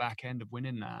on the back end of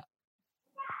winning that.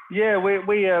 Yeah, we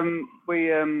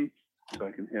sorry,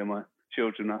 I can hear my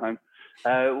children at home.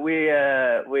 I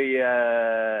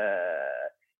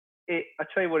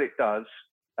tell you what it does.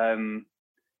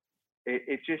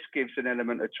 It just gives an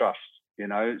element of trust, you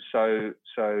know. So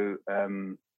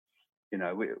you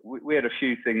know, we had a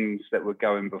few things that were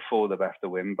going before the BAFTA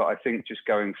win, but I think just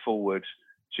going forward,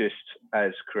 just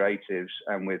as creatives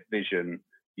and with vision,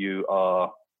 you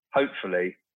are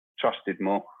hopefully trusted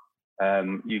more.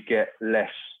 You get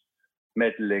less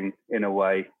meddling in a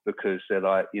way, because they're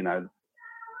like, you know,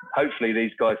 hopefully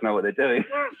these guys know what they're doing,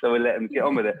 so we let them get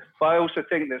on with it. But I also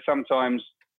think that sometimes,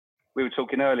 we were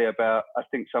talking earlier about, I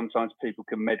think sometimes people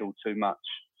can meddle too much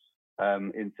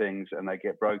in things and they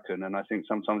get broken. And I think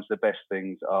sometimes the best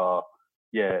things are,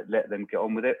 let them get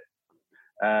on with it,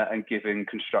 and giving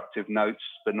constructive notes,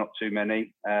 but not too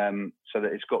many, so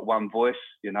that it's got one voice,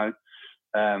 you know.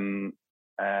 And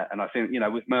I think, you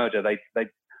know, with Murder, I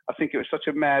think it was such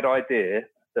a mad idea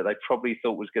that they probably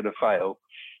thought was going to fail.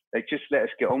 They just let us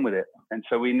get on with it. And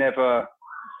so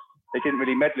they didn't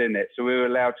really meddle in it. So we were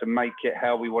allowed to make it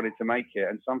how we wanted to make it.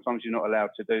 And sometimes you're not allowed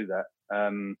to do that.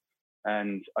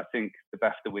 And I think the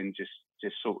BAFTA win just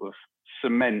sort of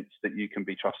cements that you can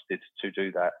be trusted to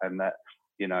do that. And that,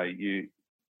 you know,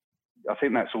 I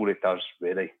think that's all it does,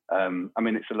 really. I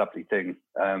mean, it's a lovely thing.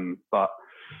 So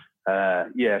I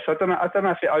don't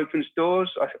know if it opens doors.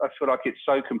 I feel like it's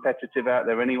so competitive out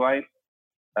there anyway.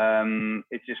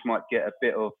 It just might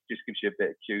just gives you a bit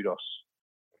of kudos,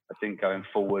 I think, going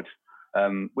forward,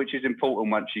 which is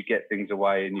important once you get things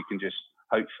away and you can just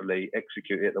hopefully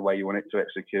execute it the way you want it to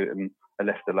execute and are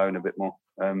left alone a bit more.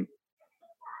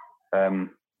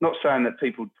 Not saying that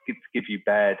people give you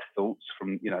bad thoughts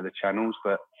from, you know, the channels,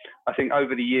 but I think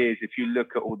over the years, if you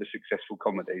look at all the successful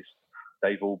comedies,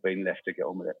 they've all been left to get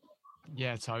on with it.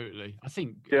 Yeah, totally. I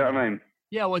think. Do you know what I mean?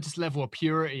 Yeah, well, just level of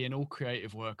purity in all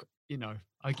creative work. You know,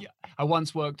 I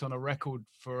once worked on a record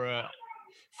for a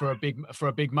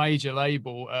big major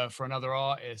label for another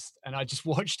artist, and I just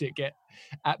watched it get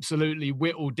absolutely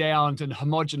whittled down and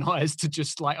homogenized to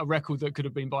just like a record that could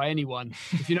have been by anyone,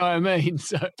 if you know what I mean.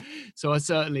 So I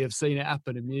certainly have seen it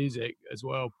happen in music as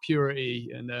well.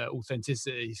 Purity and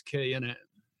authenticity is key, isn't it?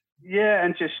 Yeah,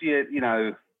 and just you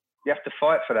know, you have to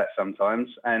fight for that sometimes,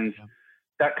 and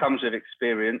that comes with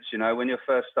experience. You know, when you're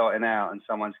first starting out and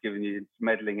someone's giving you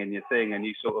meddling in your thing, and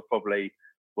you sort of probably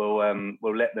will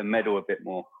let them meddle a bit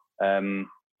more.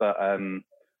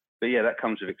 But yeah, that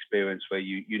comes with experience, where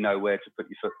you know where to put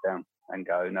your foot down and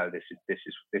go, no, this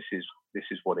is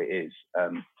what it is.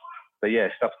 But yeah,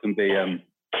 stuff can be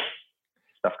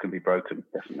broken,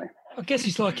 definitely. I guess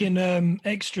it's like in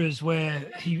Extras, where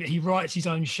he writes his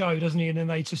own show, doesn't he? And then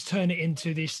they just turn it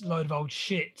into this load of old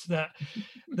shit that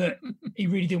he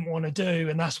really didn't want to do.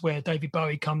 And that's where David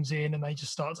Bowie comes in, and they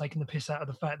just start taking the piss out of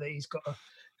the fact that he's got a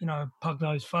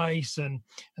pug-nosed face, and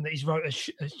that he's wrote a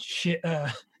shit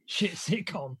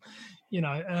sitcom, you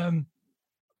know.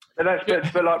 But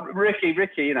like Ricky,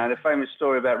 you know, the famous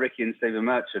story about Ricky and Stephen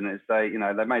Merchant is they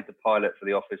made the pilot for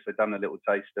The Office. They'd done a little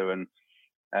taster,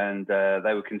 and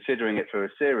they were considering it for a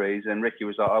series. And Ricky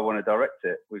was like, I want to direct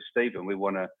it with Stephen. We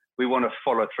want to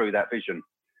follow through that vision.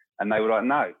 And they were like,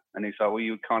 no. And he's like, well,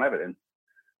 you can't have it then.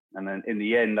 And then in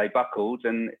the end, they buckled,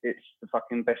 and it's the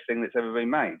fucking best thing that's ever been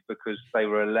made, because they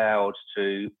were allowed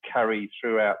to carry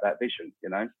throughout that vision, you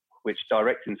know, which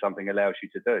directing something allows you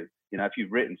to do. You know, if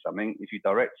you've written something, if you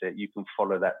direct it, you can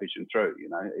follow that vision through, you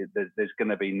know. There's going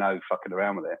to be no fucking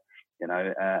around with it, you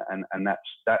know, and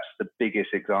that's the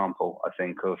biggest example, I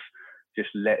think, of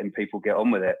just letting people get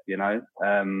on with it, you know,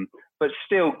 but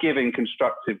still giving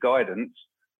constructive guidance,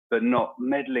 but not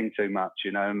meddling too much,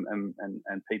 you know, and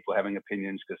people having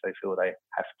opinions because they feel they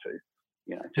have to,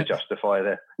 you know, to justify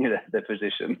their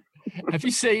position. Have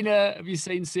you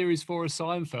seen series 4 of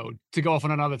Seinfeld? To go off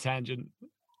on another tangent.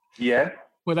 Yeah.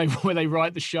 Where they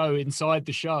write the show inside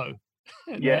the show.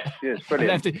 Yes,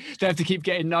 brilliant. They have to keep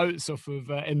getting notes off of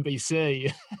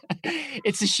NBC.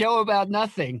 It's a show about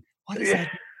nothing.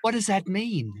 What does that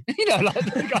mean? You know, like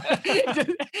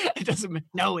it doesn't mean,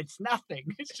 no, it's nothing.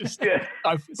 It's just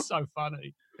so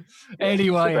funny. Yeah,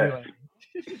 anyway.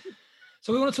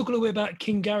 So we want to talk a little bit about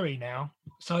King Gary now.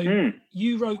 So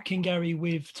you wrote King Gary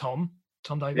with Tom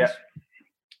Davis.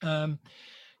 Yeah.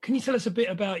 Can you tell us a bit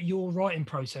about your writing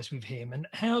process with him, and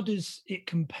how does it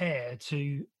compare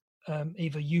to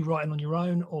either you writing on your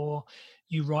own or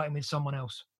you writing with someone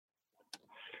else?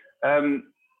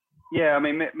 Yeah, I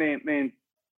mean, me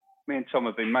and Tom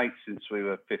have been mates since we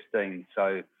were 15,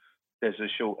 so there's a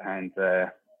shorthand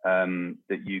there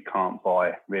that you can't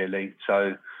buy, really.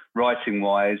 So writing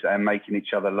wise and making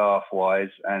each other laugh wise,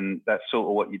 and that's sort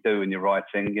of what you do when you're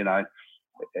writing. You know,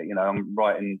 I'm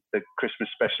writing the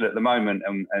Christmas special at the moment,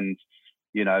 and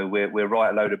you know, we'll write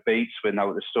a load of beats, we know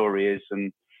what the story is,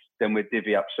 and then we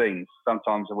divvy up scenes.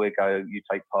 Sometimes we go, you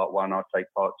take part 1, I'll take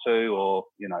part 2, or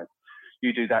you know,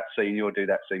 you do that scene, you'll do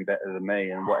that scene better than me,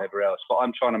 and whatever else. But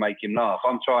I'm trying to make him laugh.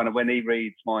 I'm trying to, when he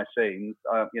reads my scenes,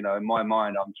 you know, in my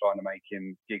mind, I'm trying to make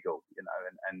him giggle, you know,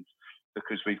 and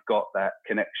because we've got that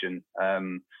connection.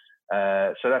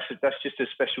 So that's just a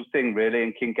special thing, really.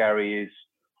 And King Gary is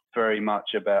very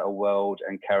much about a world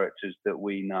and characters that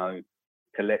we know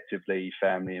collectively,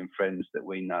 family and friends that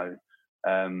we know.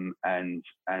 And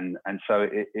so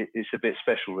it's a bit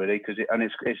special, really, because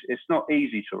it's not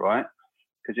easy to write,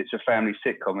 because it's a family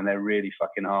sitcom and they're really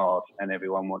fucking hard and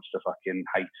everyone wants to fucking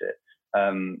hate it.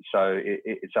 So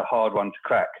it's a hard one to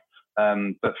crack.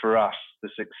 But for us, the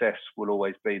success will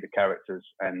always be the characters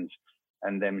and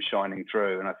them shining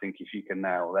through. And I think if you can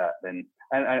nail that, then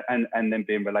and then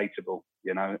being relatable,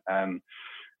 you know.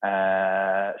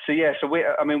 So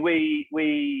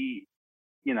we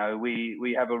you know,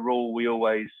 we have a rule. We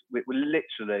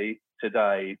literally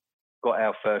today got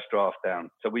our first draft down.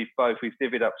 So we've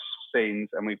divvied up scenes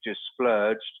and we've just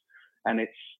splurged, and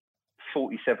it's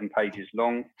 47 pages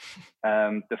long.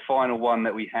 The final one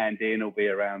that we hand in will be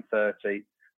around 30.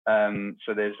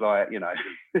 So there's like, you know,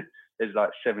 there's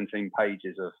like 17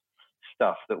 pages of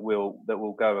stuff that will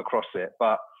go across it.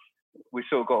 But we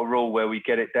sort of got a rule where we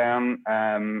get it down,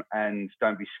 and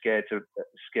don't be scared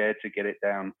to get it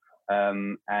down.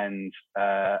 And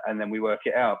then we work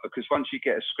it out, because once you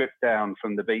get a script down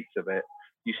from the beats of it,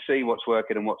 you see what's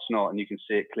working and what's not, and you can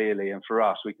see it clearly. And for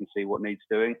us, we can see what needs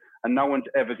doing, and no one's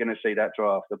ever going to see that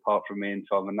draft apart from me and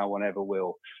Tom, and no one ever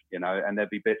will, you know. And there'll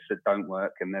be bits that don't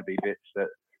work, and there'll be bits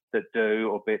that do,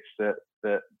 or bits that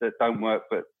don't work,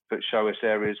 but show us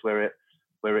areas where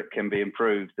it can be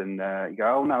improved. And you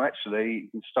go, oh no, actually you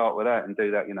can start with that and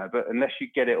do that, you know. But unless you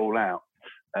get it all out,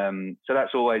 so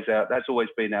that's always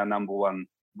been our number one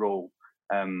rule.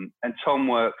 And Tom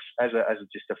works as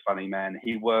just a funny man.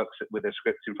 He works with a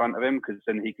script in front of him, because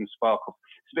then he can spark off.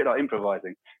 It's a bit like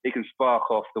improvising. He can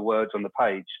spark off the words on the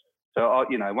page. So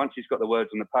you know, once he's got the words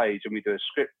on the page and we do a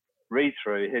script read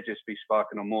through, he'll just be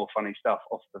sparking on more funny stuff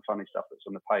off the funny stuff that's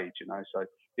on the page, you know. So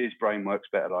his brain works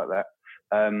better like that.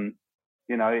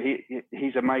 You know,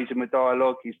 he's amazing with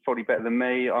dialogue. He's probably better than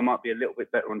me. I might be a little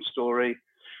bit better on story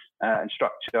and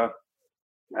structure.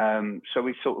 So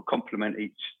we sort of complement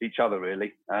each other,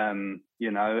 really.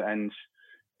 You know, and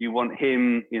you want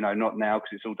him, you know, not now because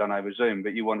it's all done over Zoom,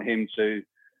 but you want him to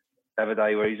have a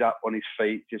day where he's up on his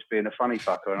feet just being a funny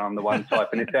fucker, and I'm the one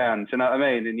typing it down. Do you know what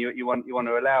I mean? And you want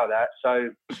to allow that. So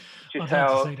just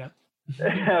how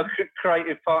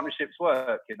creative partnerships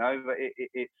work, you know. But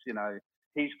it's, you know,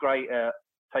 he's great at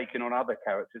taking on other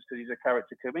characters because he's a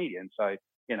character comedian. So,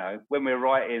 you know, when we're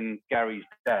writing Gary's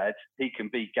dad, he can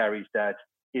be Gary's dad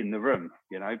in the room,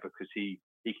 you know, because he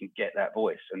can get that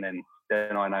voice, and then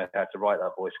I know how to write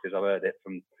that voice because I've heard it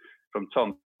from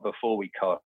Tom before we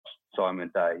cast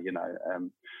Simon Day, you know.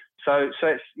 So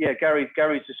it's, yeah, Gary's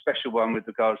a special one with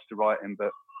regards to writing,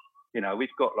 but you know, we've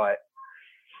got like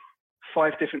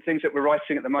 5 different things that we're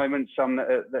writing at the moment, some that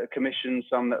are commissioned,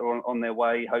 some that are on their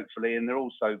way, hopefully, and they're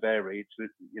all so varied,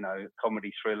 with, you know,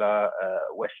 comedy, thriller,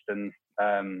 western,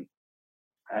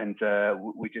 and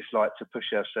we just like to push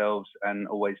ourselves and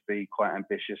always be quite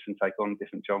ambitious and take on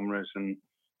different genres, and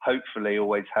hopefully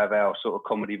always have our sort of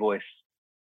comedy voice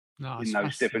in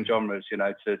those different genres, you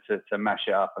know, to mash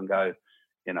it up and go,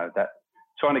 you know, that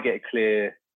trying to get a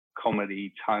clear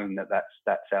comedy tone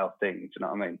that's our thing. Do you know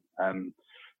what I mean?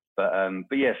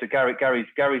 But yeah, so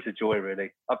Gary's a joy, really.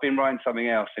 I've been writing something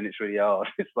else and it's really hard.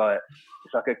 It's like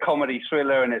a comedy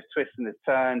thriller, and there's twists and there's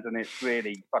turns, and it's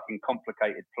really fucking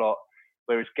complicated plot.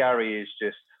 Whereas Gary is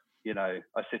just, you know,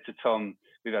 I said to Tom,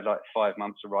 we've had like 5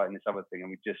 months of writing this other thing,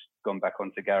 and we've just gone back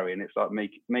onto Gary, and it's like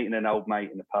meeting an old mate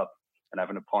in the pub and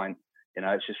having a pint. You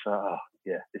know, it's just, oh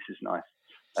yeah, this is nice.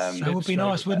 That would be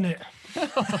nice, wouldn't it?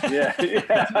 yeah,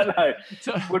 I know.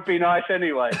 Would be nice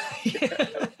anyway.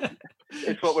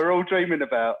 It's what we're all dreaming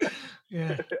about.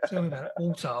 Yeah, tell me about it.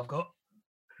 Altar I've got.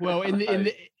 Well, in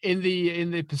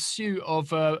the pursuit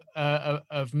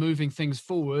of moving things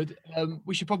forward,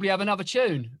 we should probably have another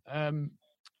tune. Can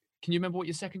you remember what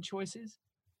your second choice is?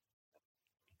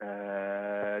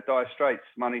 Dire Straits,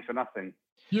 Money for Nothing.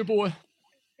 Yeah, boy.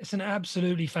 It's an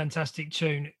absolutely fantastic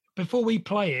tune. Before we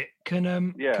play it, can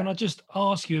I just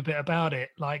ask you a bit about it?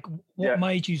 Like, what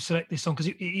made you select this song?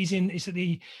 Because it's at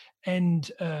the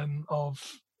end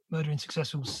of Murdering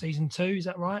Successful season 2. Is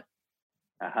that right?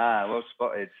 Well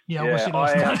spotted. Yeah, I watched it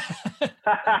last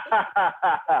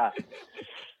night.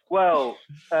 Well,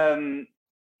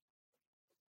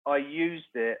 I used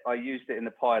it in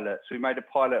the pilot. So we made a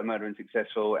pilot of Murder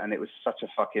Unsuccessful, and it was such a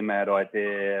fucking mad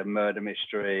idea. Murder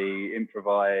mystery,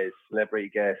 improvised,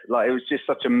 celebrity guest. Like, it was just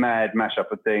such a mad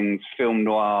mashup of things. Film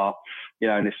noir, you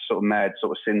know, in this sort of mad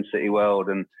sort of Sin City world.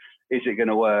 And is it going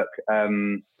to work?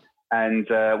 And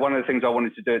one of the things I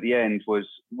wanted to do at the end was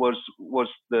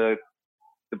the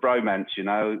bromance, you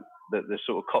know, the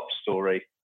sort of cop story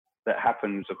that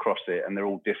happens across it, and they're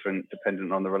all different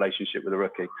dependent on the relationship with the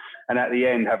rookie. And at the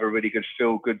end, have a really good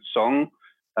feel-good song,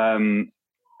 and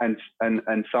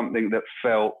something that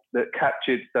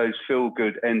captured those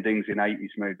feel-good endings in 80s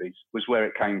movies was where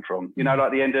it came from. You know,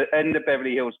 like the end of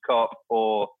Beverly Hills Cop,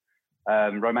 or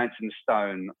Romancing the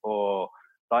Stone, or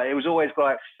like, it was always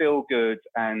like feel-good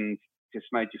and just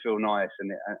made you feel nice.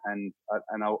 And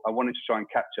I wanted to try and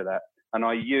capture that. And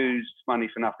I used Money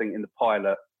for Nothing in the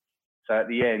pilot. So at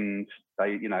the end,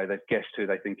 they've guessed who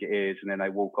they think it is, and then they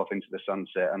walk off into the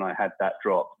sunset, and I had that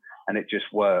drop, and it just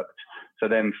worked. So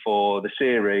then for the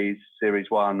series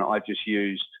 1, I just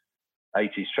used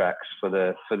 80s tracks for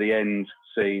the end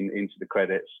scene into the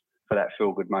credits for that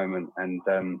feel good moment, and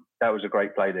that was a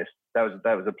great playlist. That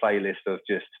was a playlist of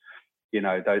just, you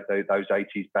know, those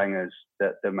 80s bangers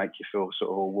that make you feel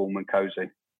sort of all warm and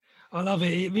cozy. I love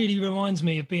it. It really reminds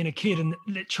me of being a kid and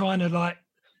trying to like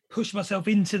push myself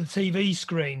into the TV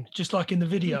screen, just like in the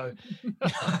video.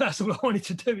 That's all I wanted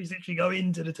to do, is literally go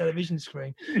into the television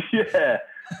screen. Yeah,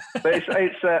 but it's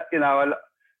you know,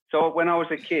 so when I was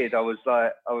a kid, I was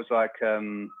like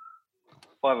 5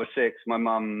 or 6. My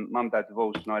mum, dad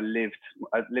divorced, and I lived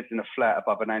in a flat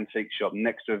above an antique shop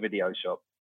next to a video shop.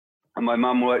 And my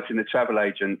mum worked in the travel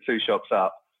agent 2 shops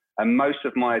up. And most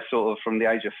of my sort of, from the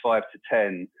age of 5 to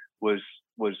 10 was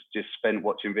just spent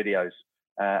watching videos.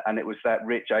 And it was that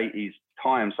rich 80s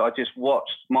time. So I just watched,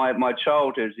 my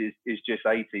childhood is just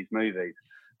 80s movies.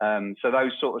 So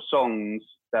those sort of songs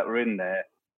that were in there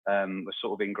were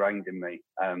sort of ingrained in me.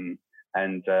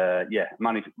 Yeah,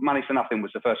 Money for Nothing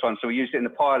was the first one. So we used it in the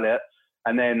pilot,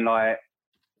 and then like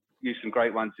used some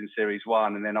great ones in series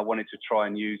 1. And then I wanted to try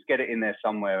and get it in there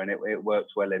somewhere, and it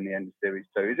worked well in the end of series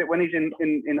 2. Is it when he's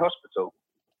in hospital?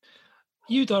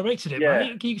 You directed it, yeah.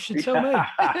 Mate. You should tell me.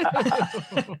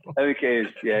 I think it is.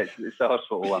 Yeah, it's the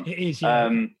hospital one. It is, yeah.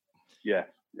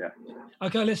 Yeah.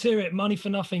 Okay, let's hear it. Money for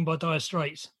Nothing by Dire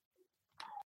Straits.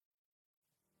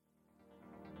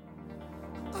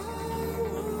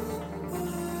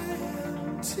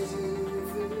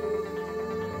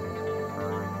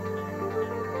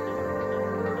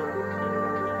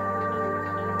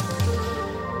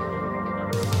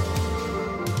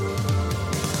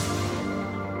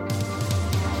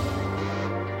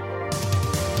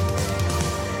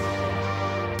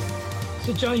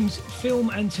 So James, film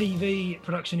and TV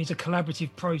production is a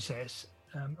collaborative process,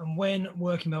 and when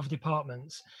working with other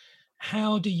departments,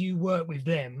 how do you work with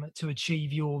them to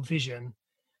achieve your vision,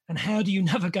 and how do you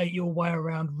navigate your way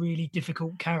around really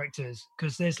difficult characters?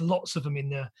 Because there's lots of them in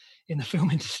the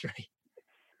film industry.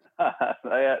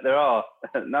 There are.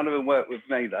 None of them work with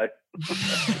me though.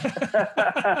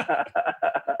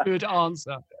 Good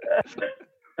answer.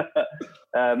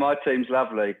 My team's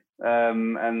lovely,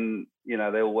 and you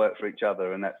know, they all work for each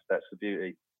other, and that's the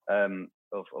beauty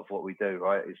of what we do,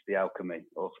 right? It's the alchemy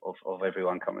of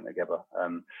everyone coming together.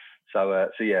 So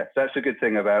yeah, that's a good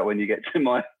thing about when you get to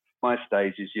my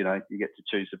stage, is, you know, you get to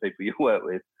choose the people you work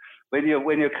with. When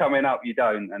you're coming up, you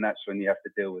don't, and that's when you have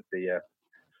to deal with the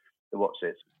what's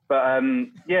it. But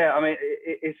yeah, I mean,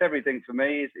 it's everything for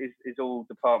me. It's all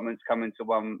departments coming to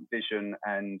one vision,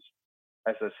 and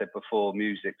as I said before,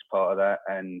 music's part of that.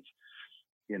 And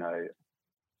you know,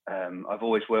 I've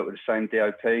always worked with the same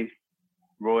DOP,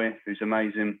 Roy, who's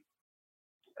amazing.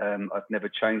 I've never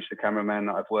changed the cameraman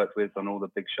that I've worked with on all the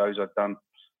big shows I've done.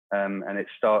 And it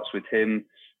starts with him.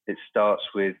 It starts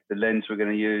with the lens we're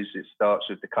going to use. It starts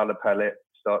with the color palette.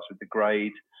 It starts with the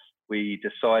grade. We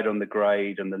decide on the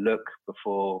grade and the look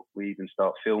before we even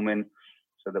start filming,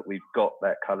 so that we've got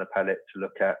that color palette to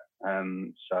look at.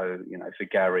 So, you know, for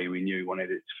Gary, we knew we wanted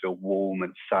it to feel warm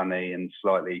and sunny and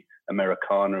slightly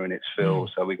Americana in its feel.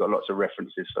 So we got lots of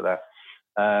references for that.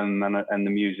 And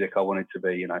the music, I wanted to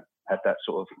be, you know, had that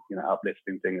sort of, you know,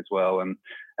 uplifting thing as well. And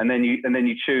then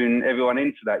you tune everyone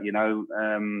into that, you know,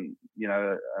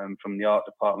 from the art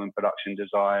department, production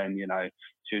design, you know,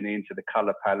 tuning into the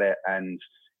color palette, and,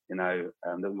 you know,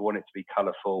 that we want it to be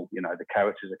colorful. You know, the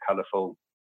characters are colorful,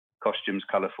 costumes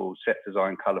colourful, set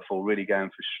design colourful, really going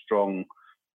for strong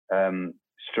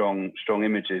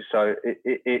images. So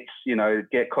it's, you know,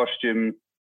 get costume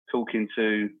talking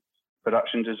to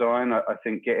production design. I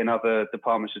think getting other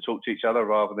departments to talk to each other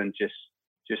rather than just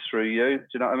through you. Do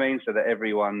you know what I mean? So that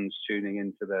everyone's tuning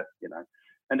into the, you know,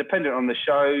 And depending on the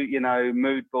show, you know,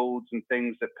 mood boards and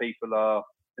things that people are,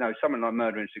 you know, something like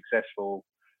Murder and Successful,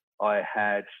 I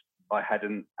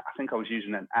think I was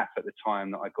using an app at the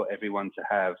time that I got everyone to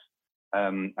have.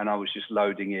 And I was just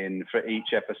loading in for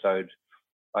each episode.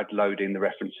 I'd load in the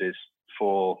references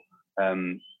for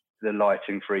the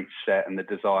lighting for each set and the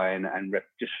design, and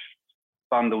just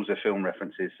bundles of film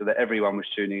references so that everyone was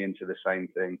tuning into the same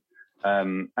thing.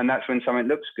 And that's when something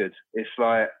looks good. It's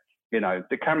like, you know,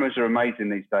 the cameras are amazing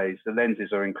these days. The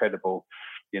lenses are incredible.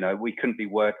 You know, we couldn't be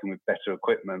working with better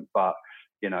equipment, but,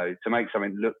 you know, to make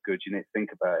something look good, you need to think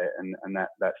about it. And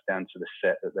that's down to the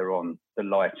set that they're on, the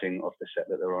lighting of the set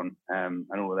that they're on,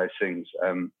 and all of those things.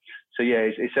 So yeah,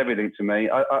 it's everything to me.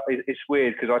 It's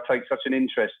weird because I take such an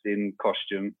interest in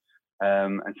costume,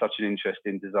 and such an interest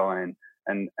in design,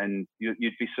 and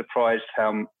you'd be surprised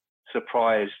how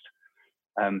surprised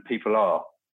people are,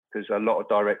 because a lot of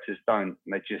directors don't.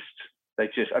 They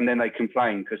just, and then they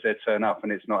complain because they turn up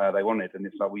and it's not how they wanted, and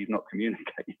it's like, well, you've not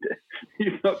communicated it.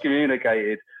 You've not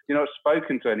communicated. You're not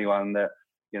spoken to anyone that,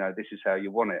 you know, this is how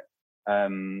you want it.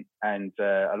 And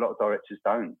a lot of directors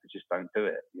don't. They just don't do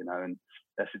it, you know. And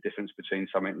that's the difference between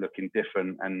something looking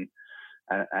different and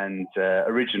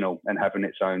original and having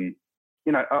its own.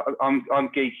 You know, I'm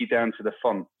geeky down to the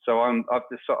font. So I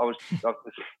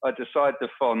decide the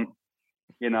font,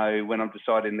 you know, when I'm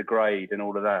deciding the grade and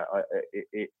all of that.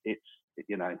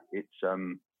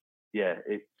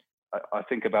 I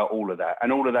think about all of that,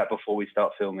 and all of that before we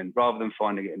start filming, rather than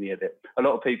finding it in the edit. A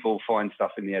lot of people find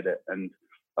stuff in the edit, and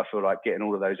I feel like getting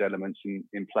all of those elements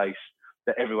in place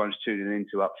that everyone's tuning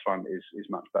into up front is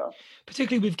much better.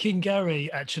 Particularly with King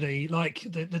Gary, actually, like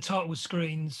the title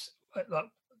screens, like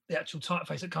the actual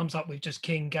typeface that comes up with just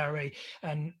King Gary.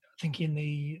 And I think in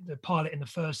the pilot in the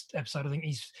first episode, I think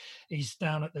he's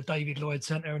down at the David Lloyd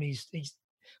Centre, and he's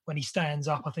when he stands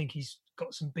up, I think he's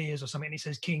got some beers or something, and he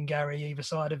says King Gary either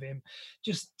side of him.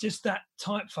 Just that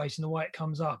typeface and the way it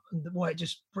comes up, and the way it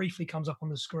just briefly comes up on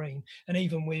the screen. And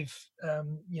even with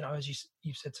you know, as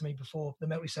you've said to me before, the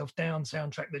Melt Yourself Down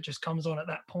soundtrack that just comes on at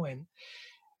that point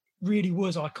really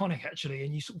was iconic, actually,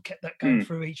 and you sort of kept that going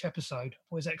through each episode. It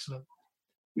was excellent.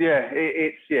 Yeah,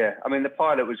 it's I mean, the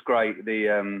pilot was great.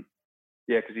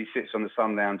 Because he sits on the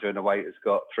sun lounger and the waiter's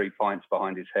got 3 pints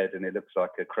behind his head and it looks like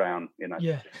a crown, you know.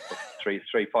 Yeah. three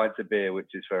pints of beer,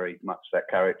 which is very much that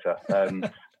character.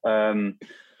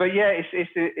 But yeah,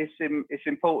 it's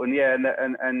important, yeah,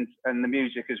 and the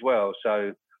music as well.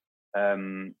 So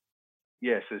so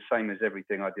the same as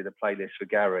everything, I did a playlist for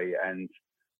Gary, and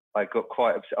I got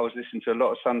I was listening to a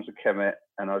lot of Sons of Kemet,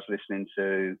 and I was listening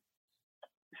to,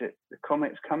 is it The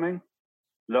Comet's Coming?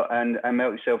 And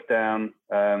Melt Yourself Down,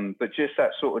 but just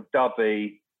that sort of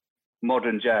dubby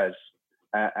modern jazz.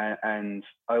 And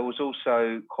I was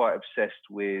also quite obsessed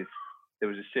with, there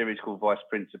was a series called Vice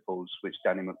Principals, which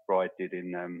Danny McBride did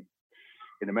in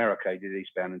America. He did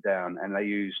Eastbound and Down, and they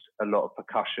used a lot of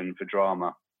percussion for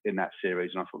drama in that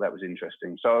series, and I thought that was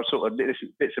interesting. So I was sort of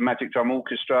bits of Magic Drum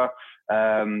Orchestra,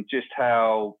 just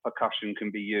how percussion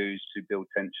can be used to build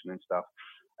tension and stuff.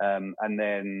 And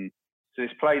then, so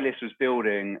this playlist was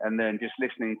building, and then just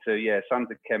listening to, Sons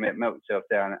of Kemet, Melt Yourself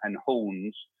Down, and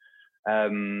Horns.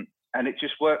 And it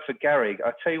just worked for Gary.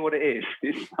 I tell you what it is.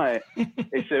 It's like,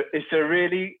 it's a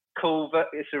really cool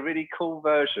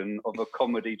version of a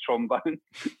comedy trombone.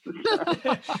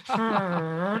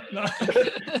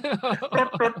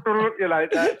 You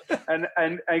like that?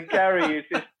 And Gary is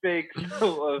this big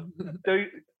sort of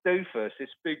doofus, this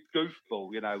big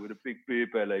goofball, you know, with a big beer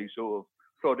belly, sort of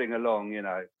plodding along, you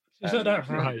know. Is that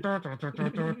right?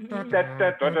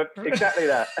 Exactly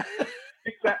that.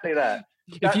 Exactly that.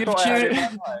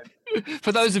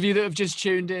 For those of you that have just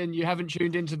tuned in, you haven't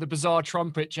tuned into the Bizarre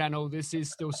Trumpet channel. This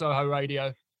is still Soho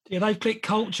Radio. Yeah, they've clicked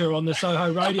culture on the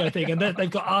Soho Radio thing, and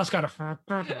they've got us kind of.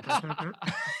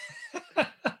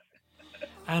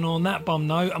 And on that bum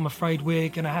note, I'm afraid we're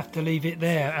going to have to leave it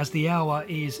there, as the hour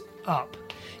is up.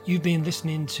 You've been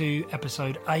listening to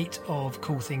episode 8 of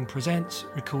Cool Thing Presents,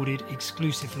 recorded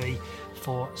exclusively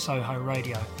for Soho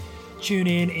Radio. Tune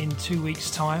in 2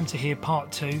 weeks' time to hear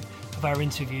part 2 of our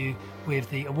interview with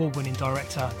the award-winning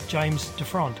director James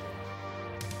Defront.